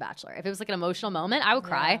cry at The Bachelor. If it was, like, an emotional moment, I would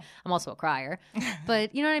cry. I'm also a crier.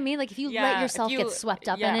 But you know what I mean? Like, if you let yourself get swept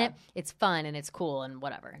up in it, it's fun and it's cool and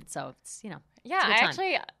whatever. And so it's, Yeah, I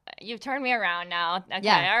actually, You've turned me around now. Okay,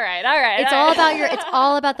 Yeah. all right. It's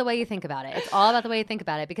all about the way you think about it. It's all about the way you think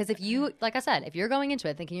about it. Because if you, like I said, if you're going into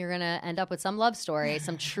it thinking you're going to end up with some love story,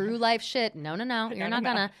 some true life shit, no. You're not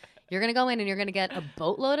going to. You're going to go in and you're going to get a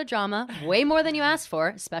boatload of drama, way more than you asked for,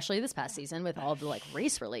 especially this past season with all the like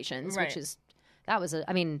race relations, which is,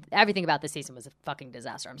 everything about this season was a fucking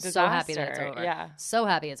disaster. I'm so happy that it's over. Yeah. So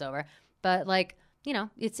happy it's over. But like, you know,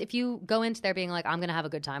 it's if you go into there being like, I'm going to have a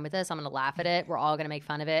good time with this, I'm going to laugh at it, we're all going to make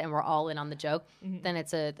fun of it, and we're all in on the joke, then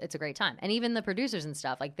it's a great time. And even the producers and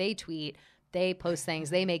stuff, like they tweet, they post things,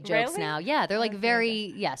 they make jokes now. Yeah, they're like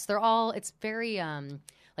they're all, it's very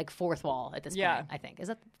like fourth wall at this point, I think. Is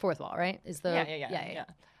that fourth wall, right? Yeah.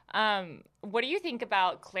 What do you think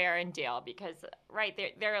about Claire and Dale? Because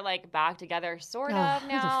they're like back together sort of now. Who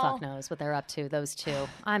the fuck knows what they're up to, those two?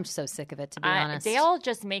 I'm so sick of it, to be honest. Dale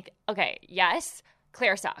just yes,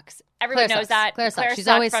 Claire sucks. Everyone knows that. Claire sucks. She's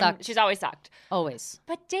always sucked. She's always sucked. Always.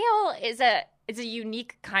 But Dale is a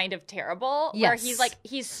unique kind of terrible where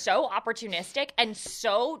he's so opportunistic and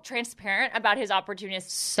so transparent about his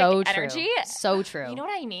opportunistic energy. So true. You know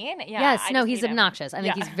what I mean? Yeah. Yes. No, he's obnoxious. I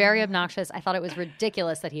think he's very obnoxious. I thought it was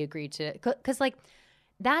ridiculous that he agreed to, because like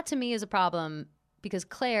that to me is a problem, because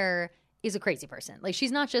Claire is a crazy person. Like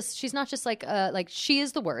she's not just like she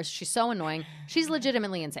is the worst. She's so annoying. She's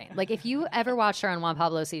legitimately insane. Like if you ever watched her on Juan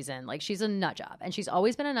Pablo season, like she's a nut job, and she's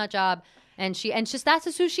always been a nut job. And that's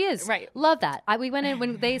just who she is. Right. Love that. We went in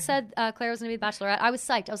when they said Claire was going to be the Bachelorette. I was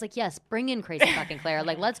psyched. I was like, yes, bring in crazy fucking Claire.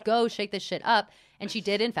 Like, let's go shake this shit up. And she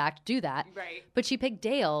did, in fact, do that. Right. But she picked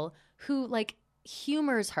Dale, who like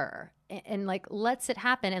humors her and like lets it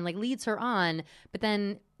happen and like leads her on. But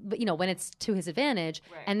you know, when it's to his advantage.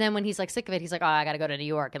 Right. And then when he's like sick of it, he's like, oh, I got to go to New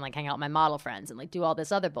York and like hang out with my model friends and like do all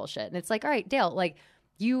this other bullshit. And it's like, all right, Dale, like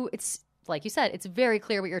it's like you said, it's very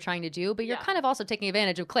clear what you're trying to do, but you're kind of also taking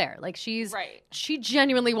advantage of Claire. Like she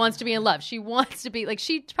genuinely wants to be in love. She wants to be like,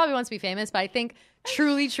 she probably wants to be famous, but I think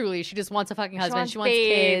truly, she just wants a fucking husband. She wants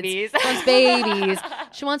kids. She wants babies.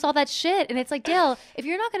 She wants all that shit. And it's like, Dale, if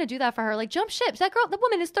you're not going to do that for her, like jump ship. The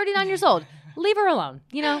woman is 39 years old. Leave her alone.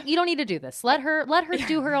 You know, you don't need to do this. Let her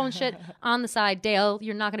do her own shit on the side. Dale,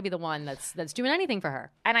 you're not going to be the one that's doing anything for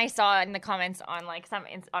her. And I saw in the comments on like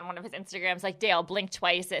on one of his Instagrams, like, Dale, blink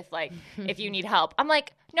twice if you need help. I'm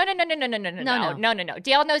like, no.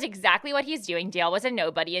 Dale knows exactly what he's doing. Dale was a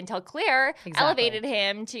nobody until Claire elevated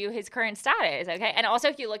him to his current status. Okay. And also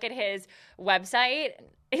if you look at his website,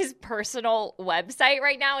 his personal website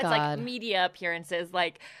right now, it's like media appearances,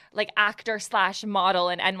 like actor/model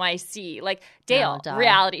in NYC. Like, Dale,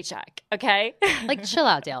 reality check, okay? Like, chill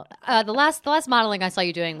out, Dale. The last modeling I saw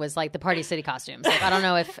you doing was like the Party City costumes. Like, I don't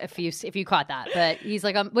know if you caught that, but he's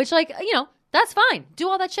like, which like, you know, that's fine. Do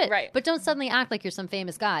all that shit. Right. But don't suddenly act like you're some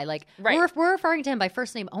famous guy. Like, we're referring to him by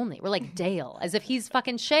first name only. We're like, Dale, as if he's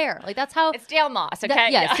fucking Cher. Like, that's how... It's Dale Moss, okay?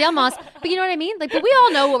 It's Dale Moss. But you know what I mean? Like, but we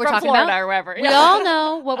all know what we're talking Florida about. Or wherever. We all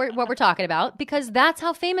know what we're talking about, because that's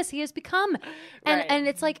how famous he has become. And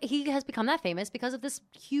it's like, he has become that famous because of this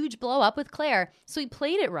huge blow up with Claire. So he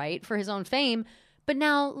played it right for his own fame. But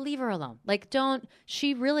now leave her alone. Like,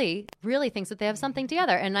 she really, really thinks that they have something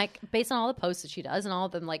together. And like, based on all the posts that she does and all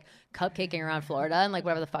of them like cupcaking around Florida and like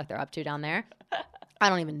whatever the fuck they're up to down there, I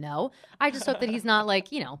don't even know. I just hope that he's not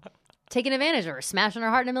like, you know, taking advantage of her, smashing her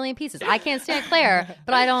heart in a million pieces. I can't stand Claire,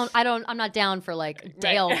 but I'm not down for like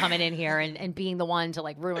Dale coming in here and being the one to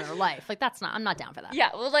like ruin her life. Like, I'm not down for that.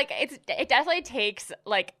 Yeah. Well, like it definitely takes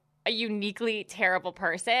like a uniquely terrible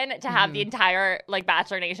person to have the entire like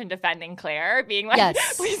Bachelor Nation defending Claire, being like,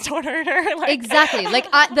 please don't hurt her. Like, exactly. Like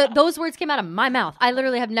those words came out of my mouth. I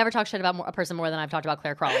literally have never talked shit about a person more than I've talked about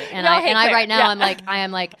Claire Crawley. And I right now I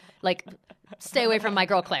am like stay away from my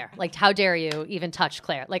girl Claire. Like, how dare you even touch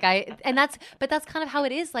Claire? Like but that's kind of how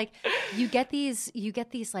it is. Like, you get these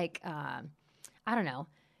like I don't know,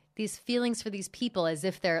 these feelings for these people as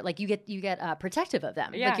if they're like, you get protective of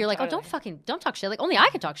them. Like, you're like, totally. Oh, don't talk shit. Like, only I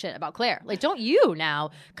can talk shit about Claire. Like, don't you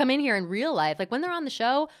now come in here in real life. Like, when they're on the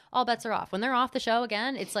show, all bets are off. When they're off the show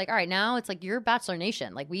again, it's like, all right, now it's like, you're Bachelor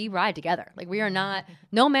Nation. Like, we ride together. Like, we are not,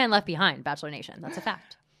 no man left behind, Bachelor Nation. That's a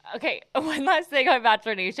fact. Okay, one last thing on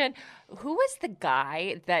Bachelor Nation. Who was the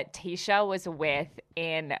guy that Tayshia was with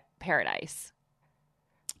in Paradise?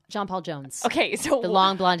 John Paul Jones. Okay, so the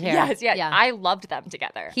long blonde hair. Yes, yeah. I loved them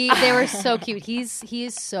together. They were so cute. He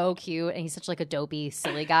is so cute, and he's such like a dopey,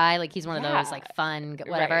 silly guy. Like, he's one of those like fun,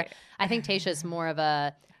 whatever. Right. I think Tayshia's more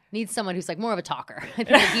of needs someone who's like more of a talker. I think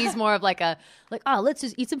that he's more of like let's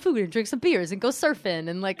just eat some food and drink some beers and go surfing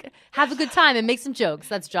and like have a good time and make some jokes.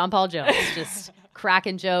 That's John Paul Jones, just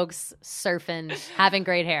cracking jokes, surfing, having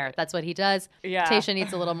great hair. That's what he does. Yeah. Tasha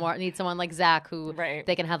needs someone like Zach who Right.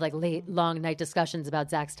 they can have like late, long night discussions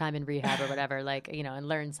about Zach's time in rehab or whatever, like, you know, and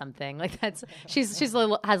learn something. Like she's has a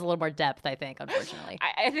little more depth, I think, unfortunately.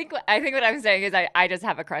 I think what I'm saying is I just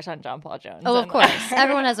have a crush on John Paul Jones. Oh, of course.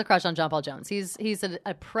 Everyone has a crush on John Paul Jones. He's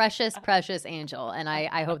a precious, precious angel, and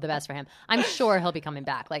I hope the best for him. I'm sure he'll be coming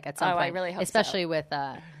back, like at some point. I really hope especially with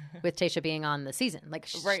Tasha being on the season. Like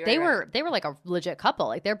They were like a legit couple.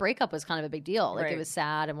 Like their breakup was kind of a big deal. Like Right. it was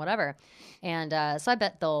sad and whatever. And so I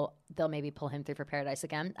bet they'll maybe pull him through for Paradise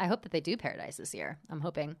again. I hope that they do Paradise this year. I'm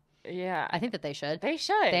hoping. Yeah. I think that they should. They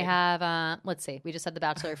should. They have, let's see, we just had The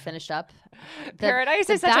Bachelor finished up. Paradise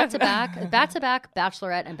is such back-to-back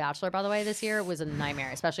Bachelorette and Bachelor, by the way, this year was a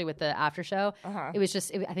nightmare, especially with the after show. It was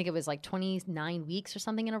just, I think it was like 29 weeks or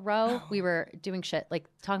something in a row. We were doing shit, like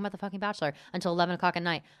talking about the fucking Bachelor until 11 o'clock at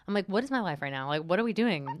night. I'm like, what is my life right now? Like, what are we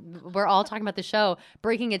doing? We're all talking about the show,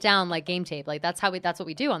 breaking it down like game tape. Like that's what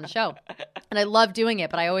we do on the show. And I love doing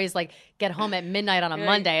it, but I always like get home at midnight on a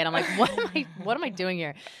Monday and I'm like, what am I doing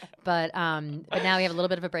here? But now we have a little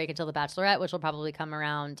bit of a break until the Bachelorette, which will probably come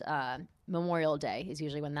around Memorial Day is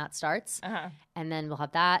usually when that starts. And then we'll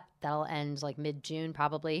have that. That'll end like mid-June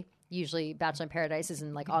probably. Usually Bachelor in Paradise is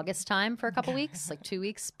in like August time for a couple weeks, like 2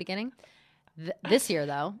 weeks beginning. This year,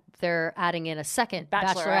 though, they're adding in a second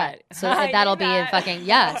Bachelorette. So that'll be in fucking,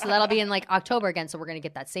 so that'll be in like October again. So we're going to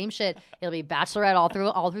get that same shit. It'll be Bachelorette all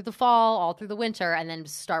through the fall, all through the winter, and then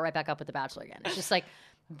start right back up with the Bachelor again. It's just like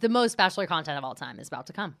the most Bachelor content of all time is about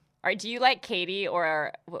to come. All right, do you like Katie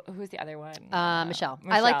or who's the other one? Michelle.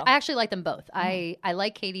 I actually like them both. I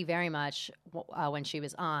like Katie very much when she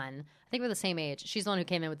was on. I think we're the same age. She's the one who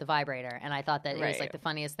came in with the vibrator, and I thought that it was like the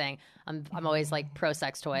funniest thing. I'm always like pro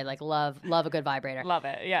sex toy, like love a good vibrator. Love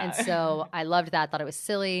it, yeah. And so I loved that. Thought it was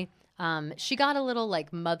silly. She got a little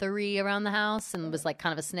like mothery around the house and was like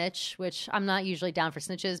kind of a snitch, which I'm not usually down for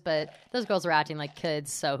snitches, but those girls were acting like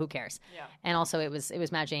kids, so who cares? Yeah. And also it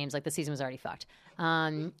was Matt James, like the season was already fucked.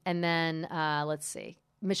 And then let's see,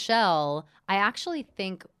 Michelle, I actually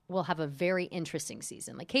think will have a very interesting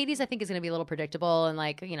season. Like Katie's, I think is going to be a little predictable and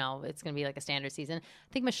like, you know, it's going to be like a standard season.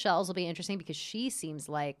 I think Michelle's will be interesting because she seems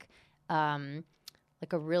like a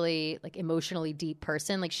really like emotionally deep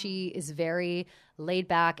person. Like she is very laid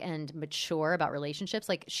back and mature about relationships.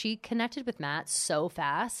 Like she connected with Matt so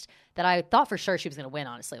fast that I thought for sure she was going to win,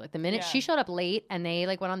 honestly. Like the minute she showed up late and they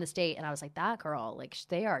like went on this date and I was like, that girl, like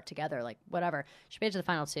they are together, like whatever. She made it to the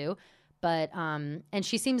final two. But and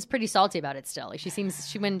she seems pretty salty about it still. Like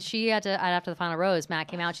when she had to after the final rose, Matt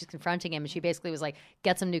came out, she's confronting him and she basically was like,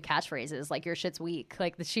 get some new catchphrases, like your shit's weak.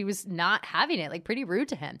 Like she was not having it, like pretty rude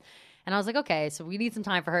to him. And I was like, okay, so we need some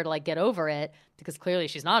time for her to like get over it because clearly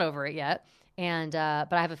she's not over it yet. And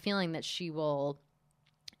but I have a feeling that she'll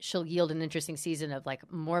yield an interesting season of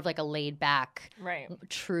like more of like a laid back,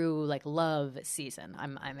 true like love season.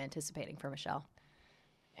 I'm anticipating for Michelle.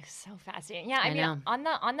 It's so fascinating. Yeah, I mean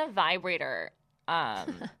on the vibrator.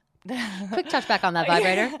 Quick touch back on that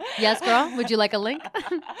vibrator. Yes, girl. Would you like a link?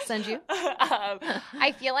 Send you.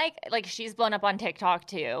 I feel like she's blown up on TikTok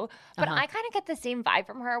too, but I kind of get the same vibe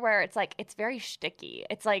from her where it's like it's very shticky.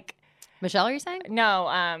 It's like Michelle. Are you saying?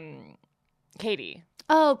 No, Katie.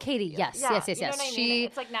 Oh, Katie. Yes. You know what I mean?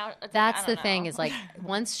 It's like now. That's the thing is like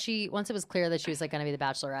once it was clear that she was like going to be the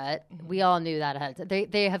Bachelorette, we all knew that ahead.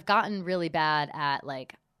 They have gotten really bad at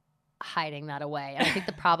like hiding that away. And I think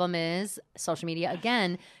the problem is social media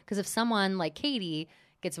again, because if someone like Katie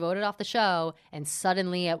gets voted off the show and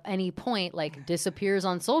suddenly at any point like disappears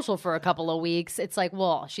on social for a couple of weeks, it's like,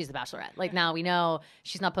 well, she's the Bachelorette. Like now we know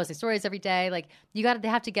she's not posting stories every day. Like they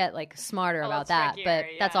have to get like smarter about that. But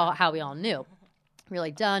that's all how we all knew.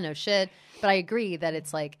 Really done, no shit. But I agree that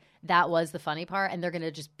it's like that was the funny part and they're gonna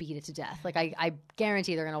just beat it to death. Like I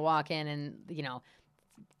guarantee they're gonna walk in and, you know,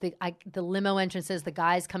 the limo entrances, the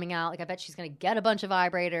guys coming out. Like I bet she's gonna get a bunch of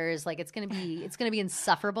vibrators. Like it's gonna be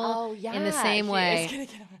insufferable. Oh yeah, in the same way.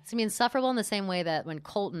 It's gonna be insufferable in the same way that when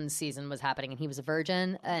Colton's season was happening and he was a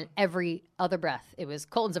virgin, and every other breath it was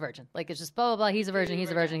Colton's a virgin. Like it's just blah blah blah. He's a virgin. He's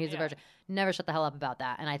a virgin. He's a virgin. Never shut the hell up about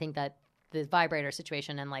that. And I think that the vibrator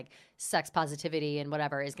situation and like sex positivity and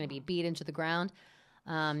whatever is gonna be beat into the ground.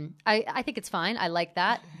 I think it's fine. I like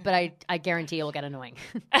that, but I guarantee it will get annoying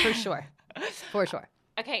for sure. For sure.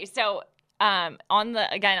 Okay, so on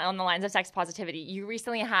the lines of sex positivity, you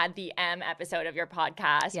recently had the M episode of your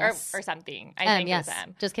podcast or something. I think it was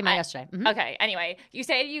M. Just came out yesterday. Mm-hmm. Okay, anyway, you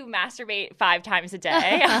say you masturbate 5 times a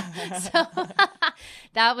day. So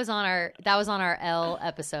that was on our L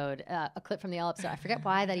episode, a clip from the L episode. I forget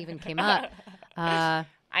why that even came up.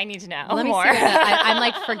 I need to know Let more. me see I'm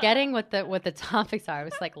like forgetting what the topics are. It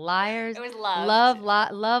was like liars. It was love.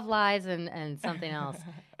 Love, lies, and something else.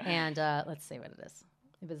 And let's see what it is.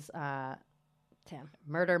 It was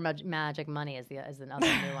murder, magic, money is another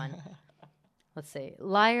new one. Let's see.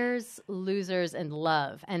 Liars, losers, and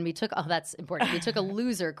love. And we took, that's important. We took a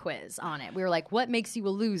loser quiz on it. We were like, what makes you a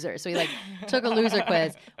loser? So we like took a loser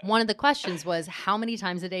quiz. One of the questions was, how many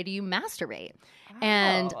times a day do you masturbate?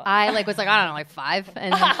 And I was like, I don't know, like 5.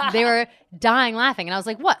 And they were dying laughing. And I was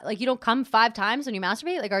like, what? Like, you don't come 5 times when you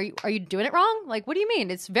masturbate? Like, are you doing it wrong? Like, what do you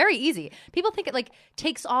mean? It's very easy. People think it like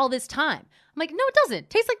takes all this time. I'm like, no, it doesn't. It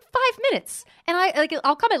takes like 5 minutes. And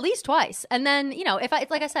I'll come at least twice. And then,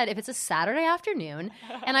 like I said, if it's a Saturday afternoon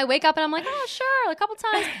and I wake up and I'm like, oh, sure, a couple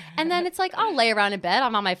times. And then it's like, I'll lay around in bed.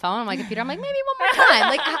 I'm on my phone, on my computer. I'm like, maybe one more time.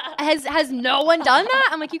 Like, has no one done that?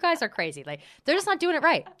 I'm like, you guys are crazy. Like, they're just not doing it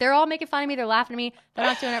right. They're all making fun of me. They're laughing at me. They're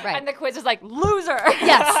not doing it right. And the quiz was like, loser.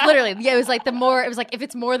 Yes, literally. Yeah, it was like if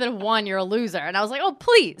it's more than 1, you're a loser. And I was like, oh,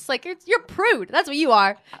 please. Like, you're prude. That's what you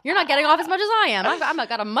are. You're not getting off as much as I am. I've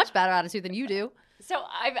got a much better attitude than you do. So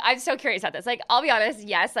I'm so curious about this. Like, I'll be honest,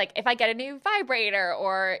 yes, like if I get a new vibrator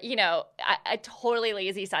or, a totally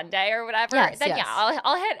lazy Sunday or whatever, then yeah,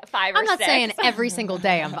 I'll hit 5 or 6. I'm not saying every single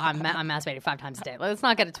day I'm masturbating 5 times a day. Let's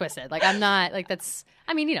not get it twisted. Like, I'm not, like, that's,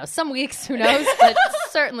 I mean, some weeks, who knows, but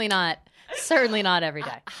certainly not every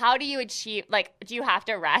day. How do you achieve, like, do you have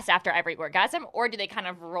to rest after every orgasm, or do they kind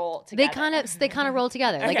of roll together? They kind of roll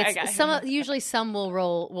together. Like, okay. Usually some will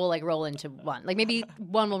roll into one. Like, maybe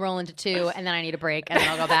one will roll into 2, and then I need a break, and then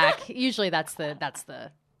I'll go back. Usually that's the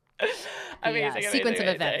sequence of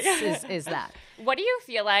events is that. What do you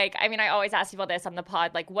feel like? I mean, I always ask people this on the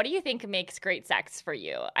pod. Like, what do you think makes great sex for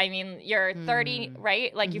you? I mean, you're 30,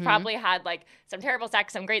 right? Like, you probably had like some terrible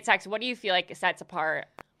sex, some great sex. What do you feel like sets apart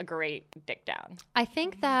a great dick down? I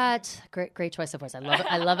think that great choice of words. I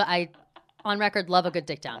love it. I on record love a good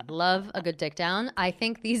dick down. Love a good dick down. I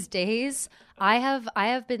think these days I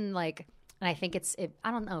have been like. And I think I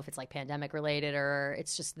don't know if it's like pandemic related or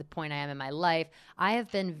it's just the point I am in my life. I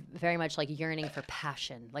have been very much like yearning for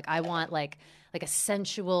passion. Like, I want like a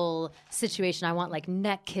sensual situation. I want like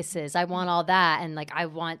neck kisses. I want all that. And like, I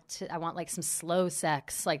want like some slow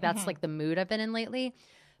sex. Like, that's like the mood I've been in lately.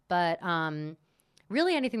 But,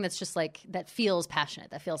 really anything that's just like, that feels passionate,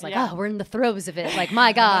 that feels like, oh, we're in the throes of it. Like,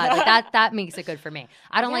 my God, like that makes it good for me.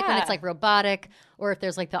 I don't like when it's like robotic or if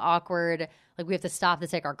there's like the awkward, like we have to stop to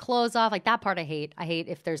take our clothes off. Like, that part I hate. I hate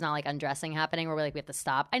if there's not like undressing happening where we have to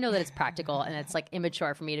stop. I know that it's practical and it's like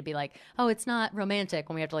immature for me to be like, oh, it's not romantic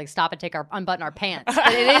when we have to like stop and unbutton our pants.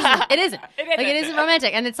 But it isn't. Like, it isn't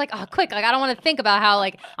romantic. And it's like, oh, quick. Like, I don't want to think about how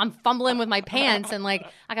like I'm fumbling with my pants and like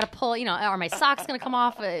I got to pull, or my sock's going to come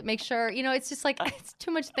off, make sure, it's just like, it's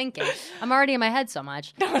too much thinking. I'm already in my head so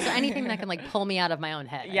much. So anything that can like pull me out of my own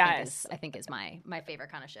head, I think is my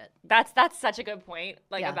favorite kind of shit. That's such a good point,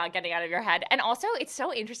 like about getting out of your head. And also, it's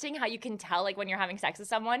so interesting how you can tell, like, when you're having sex with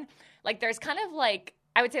someone, like, there's kind of like,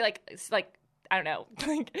 I would say like I don't know,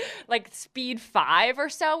 like speed 5 or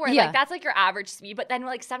so, where like that's like your average speed. But then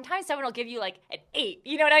like sometimes someone will give you like an 8.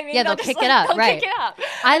 You know what I mean? Yeah, they'll kick it up. They'll right. kick it up.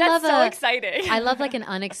 That's so exciting. I love like an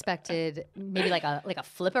unexpected, maybe like a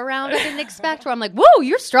flip around I didn't expect, where I'm like, whoa,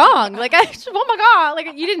 you're strong. Like, oh my God,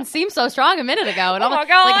 like you didn't seem so strong a minute ago. And I'm like,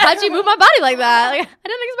 how'd you move my body like that? Like, I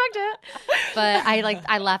didn't expect it. But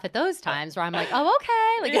I laugh at those times where I'm like, oh,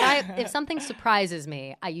 okay. Like if something surprises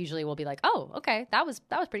me, I usually will be like, oh, okay, that was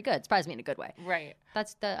pretty good. It surprised me in a good way. Right.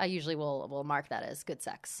 I usually will mark that as good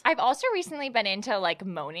sex. I've also recently been into like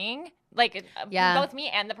moaning, like both me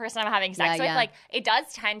and the person I'm having sex with. Like, it does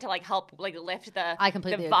tend to like help like lift the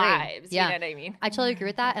vibes. Yeah. You know what I mean? I totally agree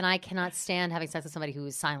with that, and I cannot stand having sex with somebody who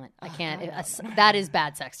is silent. I can't. That is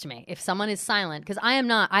bad sex to me. If someone is silent, because I am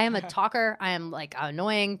not. I am a talker. I am like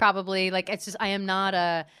annoying, probably. Like, it's just I'm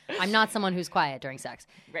not someone who's quiet during sex.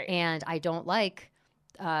 Right. And I don't like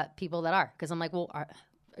people that are, because I'm like, well.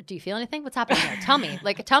 Do you feel anything? What's happening here? Tell me.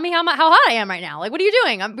 Like, tell me how hot I am right now. Like, what are you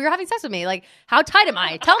doing? You're having sex with me. Like, how tight am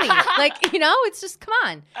I? Tell me. Like, it's just, come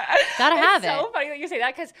on. Gotta have it. It's so funny that you say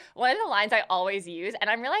that, because one of the lines I always use, and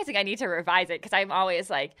I'm realizing I need to revise it, because I'm always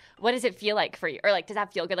like, what does it feel like for you? Or like, does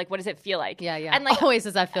that feel good? Like, what does it feel like? Yeah. And like, always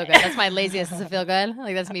does that feel good. That's my laziest. Does it feel good?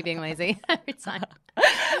 Like, that's me being lazy every time.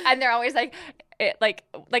 And they're always like, like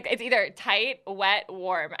it's either tight, wet,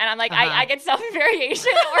 warm, and I'm like, I get some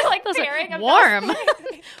variation or like pairing of warm.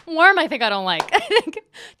 Warm, I think I don't like. I think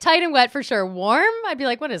tight and wet for sure. Warm, I'd be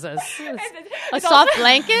like, what is this? A soft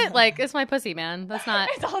blanket? Like, it's my pussy, man. That's not.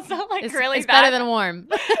 It's also like really it's bad. better than warm.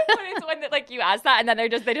 But it's when like you ask that, and then they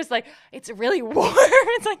just like, it's really warm.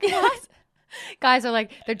 It's like, what? Guys are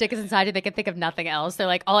like, their dick is inside you. They can think of nothing else. They're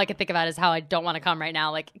like, all I can think about is how I don't want to come right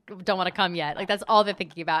now. Like, don't want to come yet. Like, that's all they're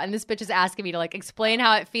thinking about. And this bitch is asking me to like explain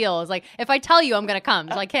how it feels. Like, if I tell you, I'm going to come.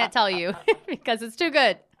 So I can't tell you because it's too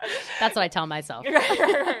good. That's what I tell myself.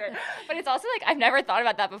 But it's also like, I've never thought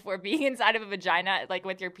about that before. Being inside of a vagina, like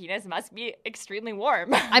with your penis, must be extremely warm.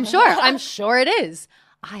 I'm sure it is.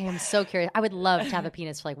 I am so curious. I would love to have a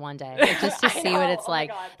penis for like one day, like, just to see what it's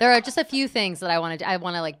like. There are just a few things that I want to do. I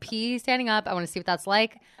want to like pee standing up. I want to see what that's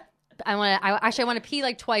like. I want to pee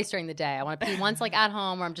like twice during the day. I want to pee once like at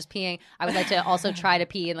home where I'm just peeing. I would like to also try to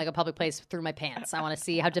pee in like a public place through my pants. I want to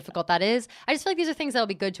see how difficult that is. I just feel like these are things that will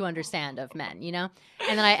be good to understand of men, you know?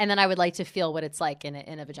 And then I would like to feel what it's like in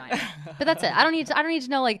a vagina. But that's it. I don't need to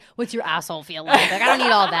know like what's your asshole feel like. Like I don't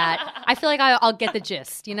need all that. I feel like I'll get the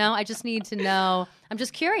gist, you know? I just need to know. I'm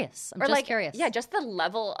just curious. Curious. Yeah, just the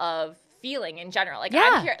level of feeling in general. Like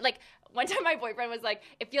yeah. Like one time my boyfriend was like,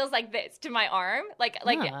 it feels like this to my arm.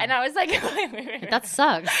 And I was like, wait. That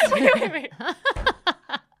sucks. wait.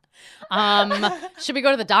 Should we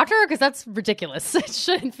go to the doctor? Because that's ridiculous. It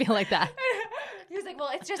shouldn't feel like that. He was like, well,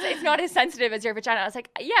 it's not as sensitive as your vagina. I was like,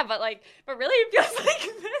 yeah, but really it feels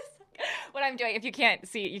like this. What I'm doing, if you can't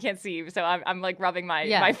see. So I'm like rubbing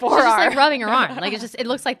my forearm. She's just like rubbing her arm. Like it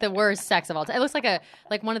looks like the worst sex of all time. It looks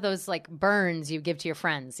like one of those like burns you give to your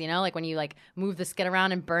friends, you know, like when you like move the skin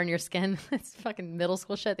around and burn your skin. It's fucking middle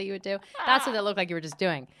school shit that you would do. That's what it looked like you were just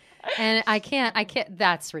doing. And I can't,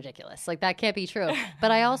 that's ridiculous. Like that can't be true. But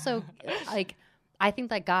I also like, I think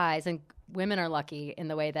that guys and women are lucky in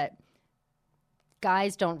the way that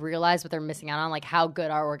guys don't realize what they're missing out on, like how good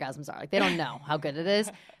our orgasms are. Like they don't know how good it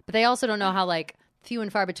is, but they also don't know how like few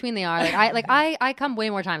and far between they are. Like I come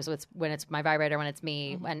way more times when it's my vibrator, when it's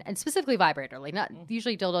me, and specifically vibrator. Like not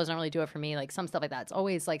usually dildos don't really do it for me. Like some stuff like that. It's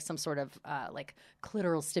always like some sort of like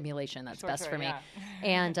clitoral stimulation that's best for me. Yeah.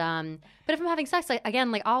 And but if I'm having sex, like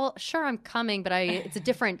again, like I'm coming, but it's a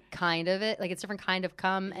different kind of it. Like it's a different kind of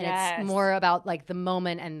cum, and it's more about like the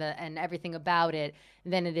moment and everything about it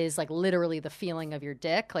than it is like literally the feeling of your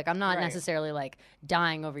dick. Like I'm not necessarily like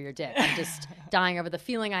dying over your dick. I'm just dying over the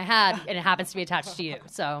feeling I had, and it happens to be attached to you.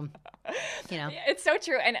 So, you know, it's so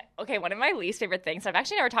true. And okay, one of my least favorite things I've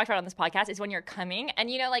actually never talked about on this podcast is when you're coming, and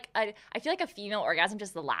you know, like I feel like a female orgasm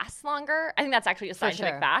just lasts longer. I think that's actually a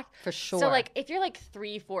scientific fact. For sure. So like if you're like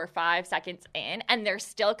 3, 4, 5 seconds in, and they're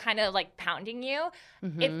still kind of like pounding you,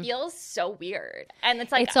 it feels so weird, and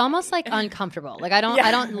it's like it's almost like uncomfortable. Like I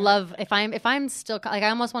don't love if I'm still like I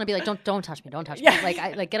almost want to be like don't touch me.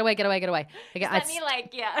 Like get away. Like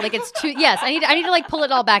like it's too I need to like pull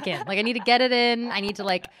it all back in. Like I need to get it in. I need to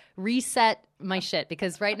like reset my shit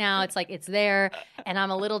because right now it's like it's there and I'm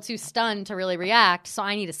a little too stunned to really react. So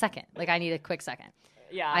I need a second. Like I need a quick second.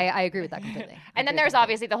 Yeah, I agree with that completely. And then there's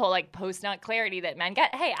obviously the whole like post-nut clarity that men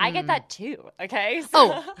get. Hey, I get that too. Okay.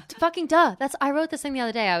 So. Oh, fucking duh. I wrote this thing the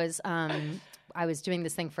other day. I was doing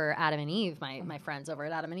this thing for Adam and Eve, my friends over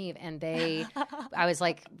at Adam and Eve, and I was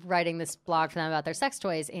like writing this blog for them about their sex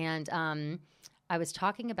toys, and I was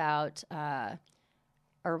talking about,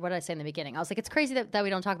 or what did I say in the beginning? I was like, it's crazy that we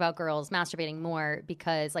don't talk about girls masturbating more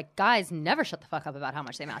because like guys never shut the fuck up about how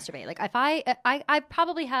much they masturbate. Like if I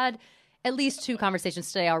probably had at least 2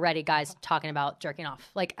 conversations today already, guys talking about jerking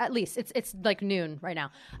off. Like at least it's like noon right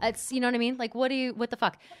now. It's, you know what I mean? Like what the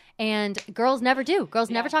fuck? And girls never do.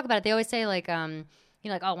 Girls never talk about it. They always say like, you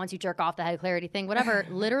know, like, oh, once you jerk off the head clarity thing, whatever.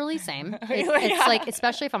 Literally same. It's like,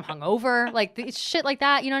 especially if I'm hungover, like it's shit like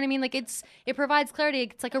that. You know what I mean? Like it provides clarity.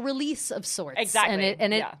 It's like a release of sorts. Exactly.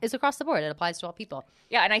 And it is across the board. It applies to all people.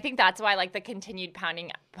 Yeah, and I think that's why like the continued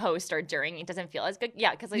pounding post or during it doesn't feel as good.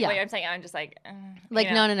 Yeah, because like what I'm saying, I'm just like, like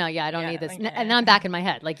you know? no, yeah, I don't need this. And then I'm back in my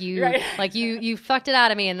head. Like you, like you fucked it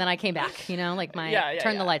out of me, and then I came back. You know, like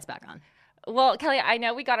turn the lights back on. Well, Kelly, I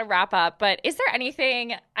know we got to wrap up, but is there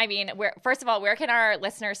anything, I mean, first of all, where can our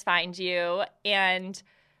listeners find you? And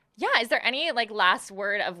is there any like last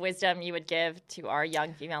word of wisdom you would give to our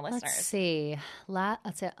young female listeners? Let's see.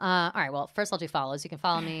 That's it. All right. Well, first I'll do follows. You can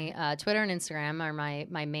follow me. Twitter and Instagram are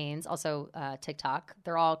my mains. Also TikTok.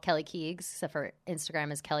 They're all Kelly Keegs, except for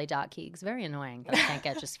Instagram is kelly.keegs. Very annoying that I can't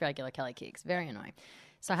get just regular Kelly Keegs. Very annoying.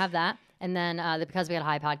 So I have that. And then the Because We Got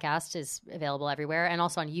High podcast is available everywhere. And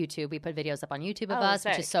also on YouTube. We put videos up on YouTube of us,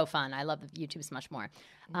 which is so fun. I love YouTube so much more.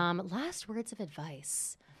 Last words of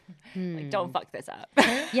advice. Like, don't fuck this up.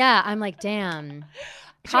 Yeah, I'm like, damn.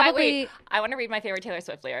 Probably. I want to read my favorite Taylor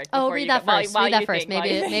Swift lyric. Oh, read that first. Read that first.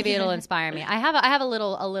 Maybe it'll inspire me. I have a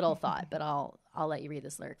little thought, but I'll let you read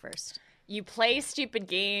this lyric first. You play stupid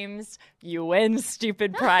games. You win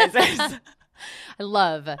stupid prizes. I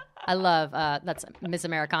love that's Miss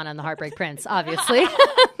Americana and the Heartbreak Prince, obviously.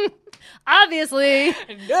 Obviously.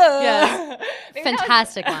 Yeah.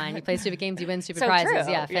 Fantastic line. You play stupid games, you win stupid So prizes.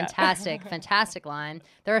 true. Yeah, fantastic, fantastic line.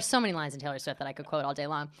 There are so many lines in Taylor Swift that I could quote all day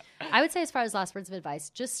long. I would say, as far as last words of advice,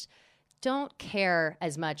 just don't care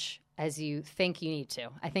as much as you think you need to.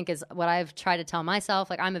 I think is what I've tried to tell myself.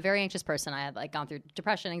 Like, I'm a very anxious person. I have like gone through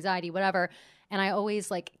depression, anxiety, whatever. And I always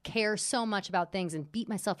like care so much about things and beat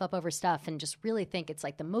myself up over stuff and just really think it's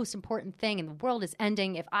like the most important thing and the world is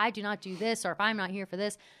ending if I do not do this or if I'm not here for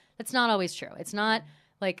this. That's not always true. It's not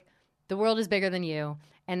like the world is bigger than you.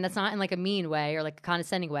 And that's not in like a mean way or like a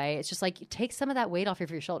condescending way. It's just like take some of that weight off of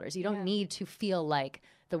your shoulders. You don't need to feel like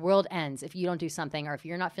the world ends if you don't do something or if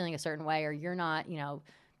you're not feeling a certain way or you're not, you know,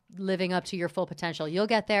 living up to your full potential. You'll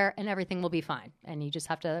get there and everything will be fine. And you just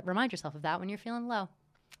have to remind yourself of that when you're feeling low.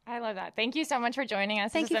 I love that. Thank you so much for joining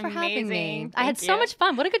us. Thank you for having me. Thank I had so you. much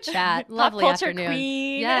fun. What a good chat. Lovely Pop culture afternoon.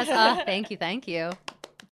 queen. Yes. Thank you. Thank you.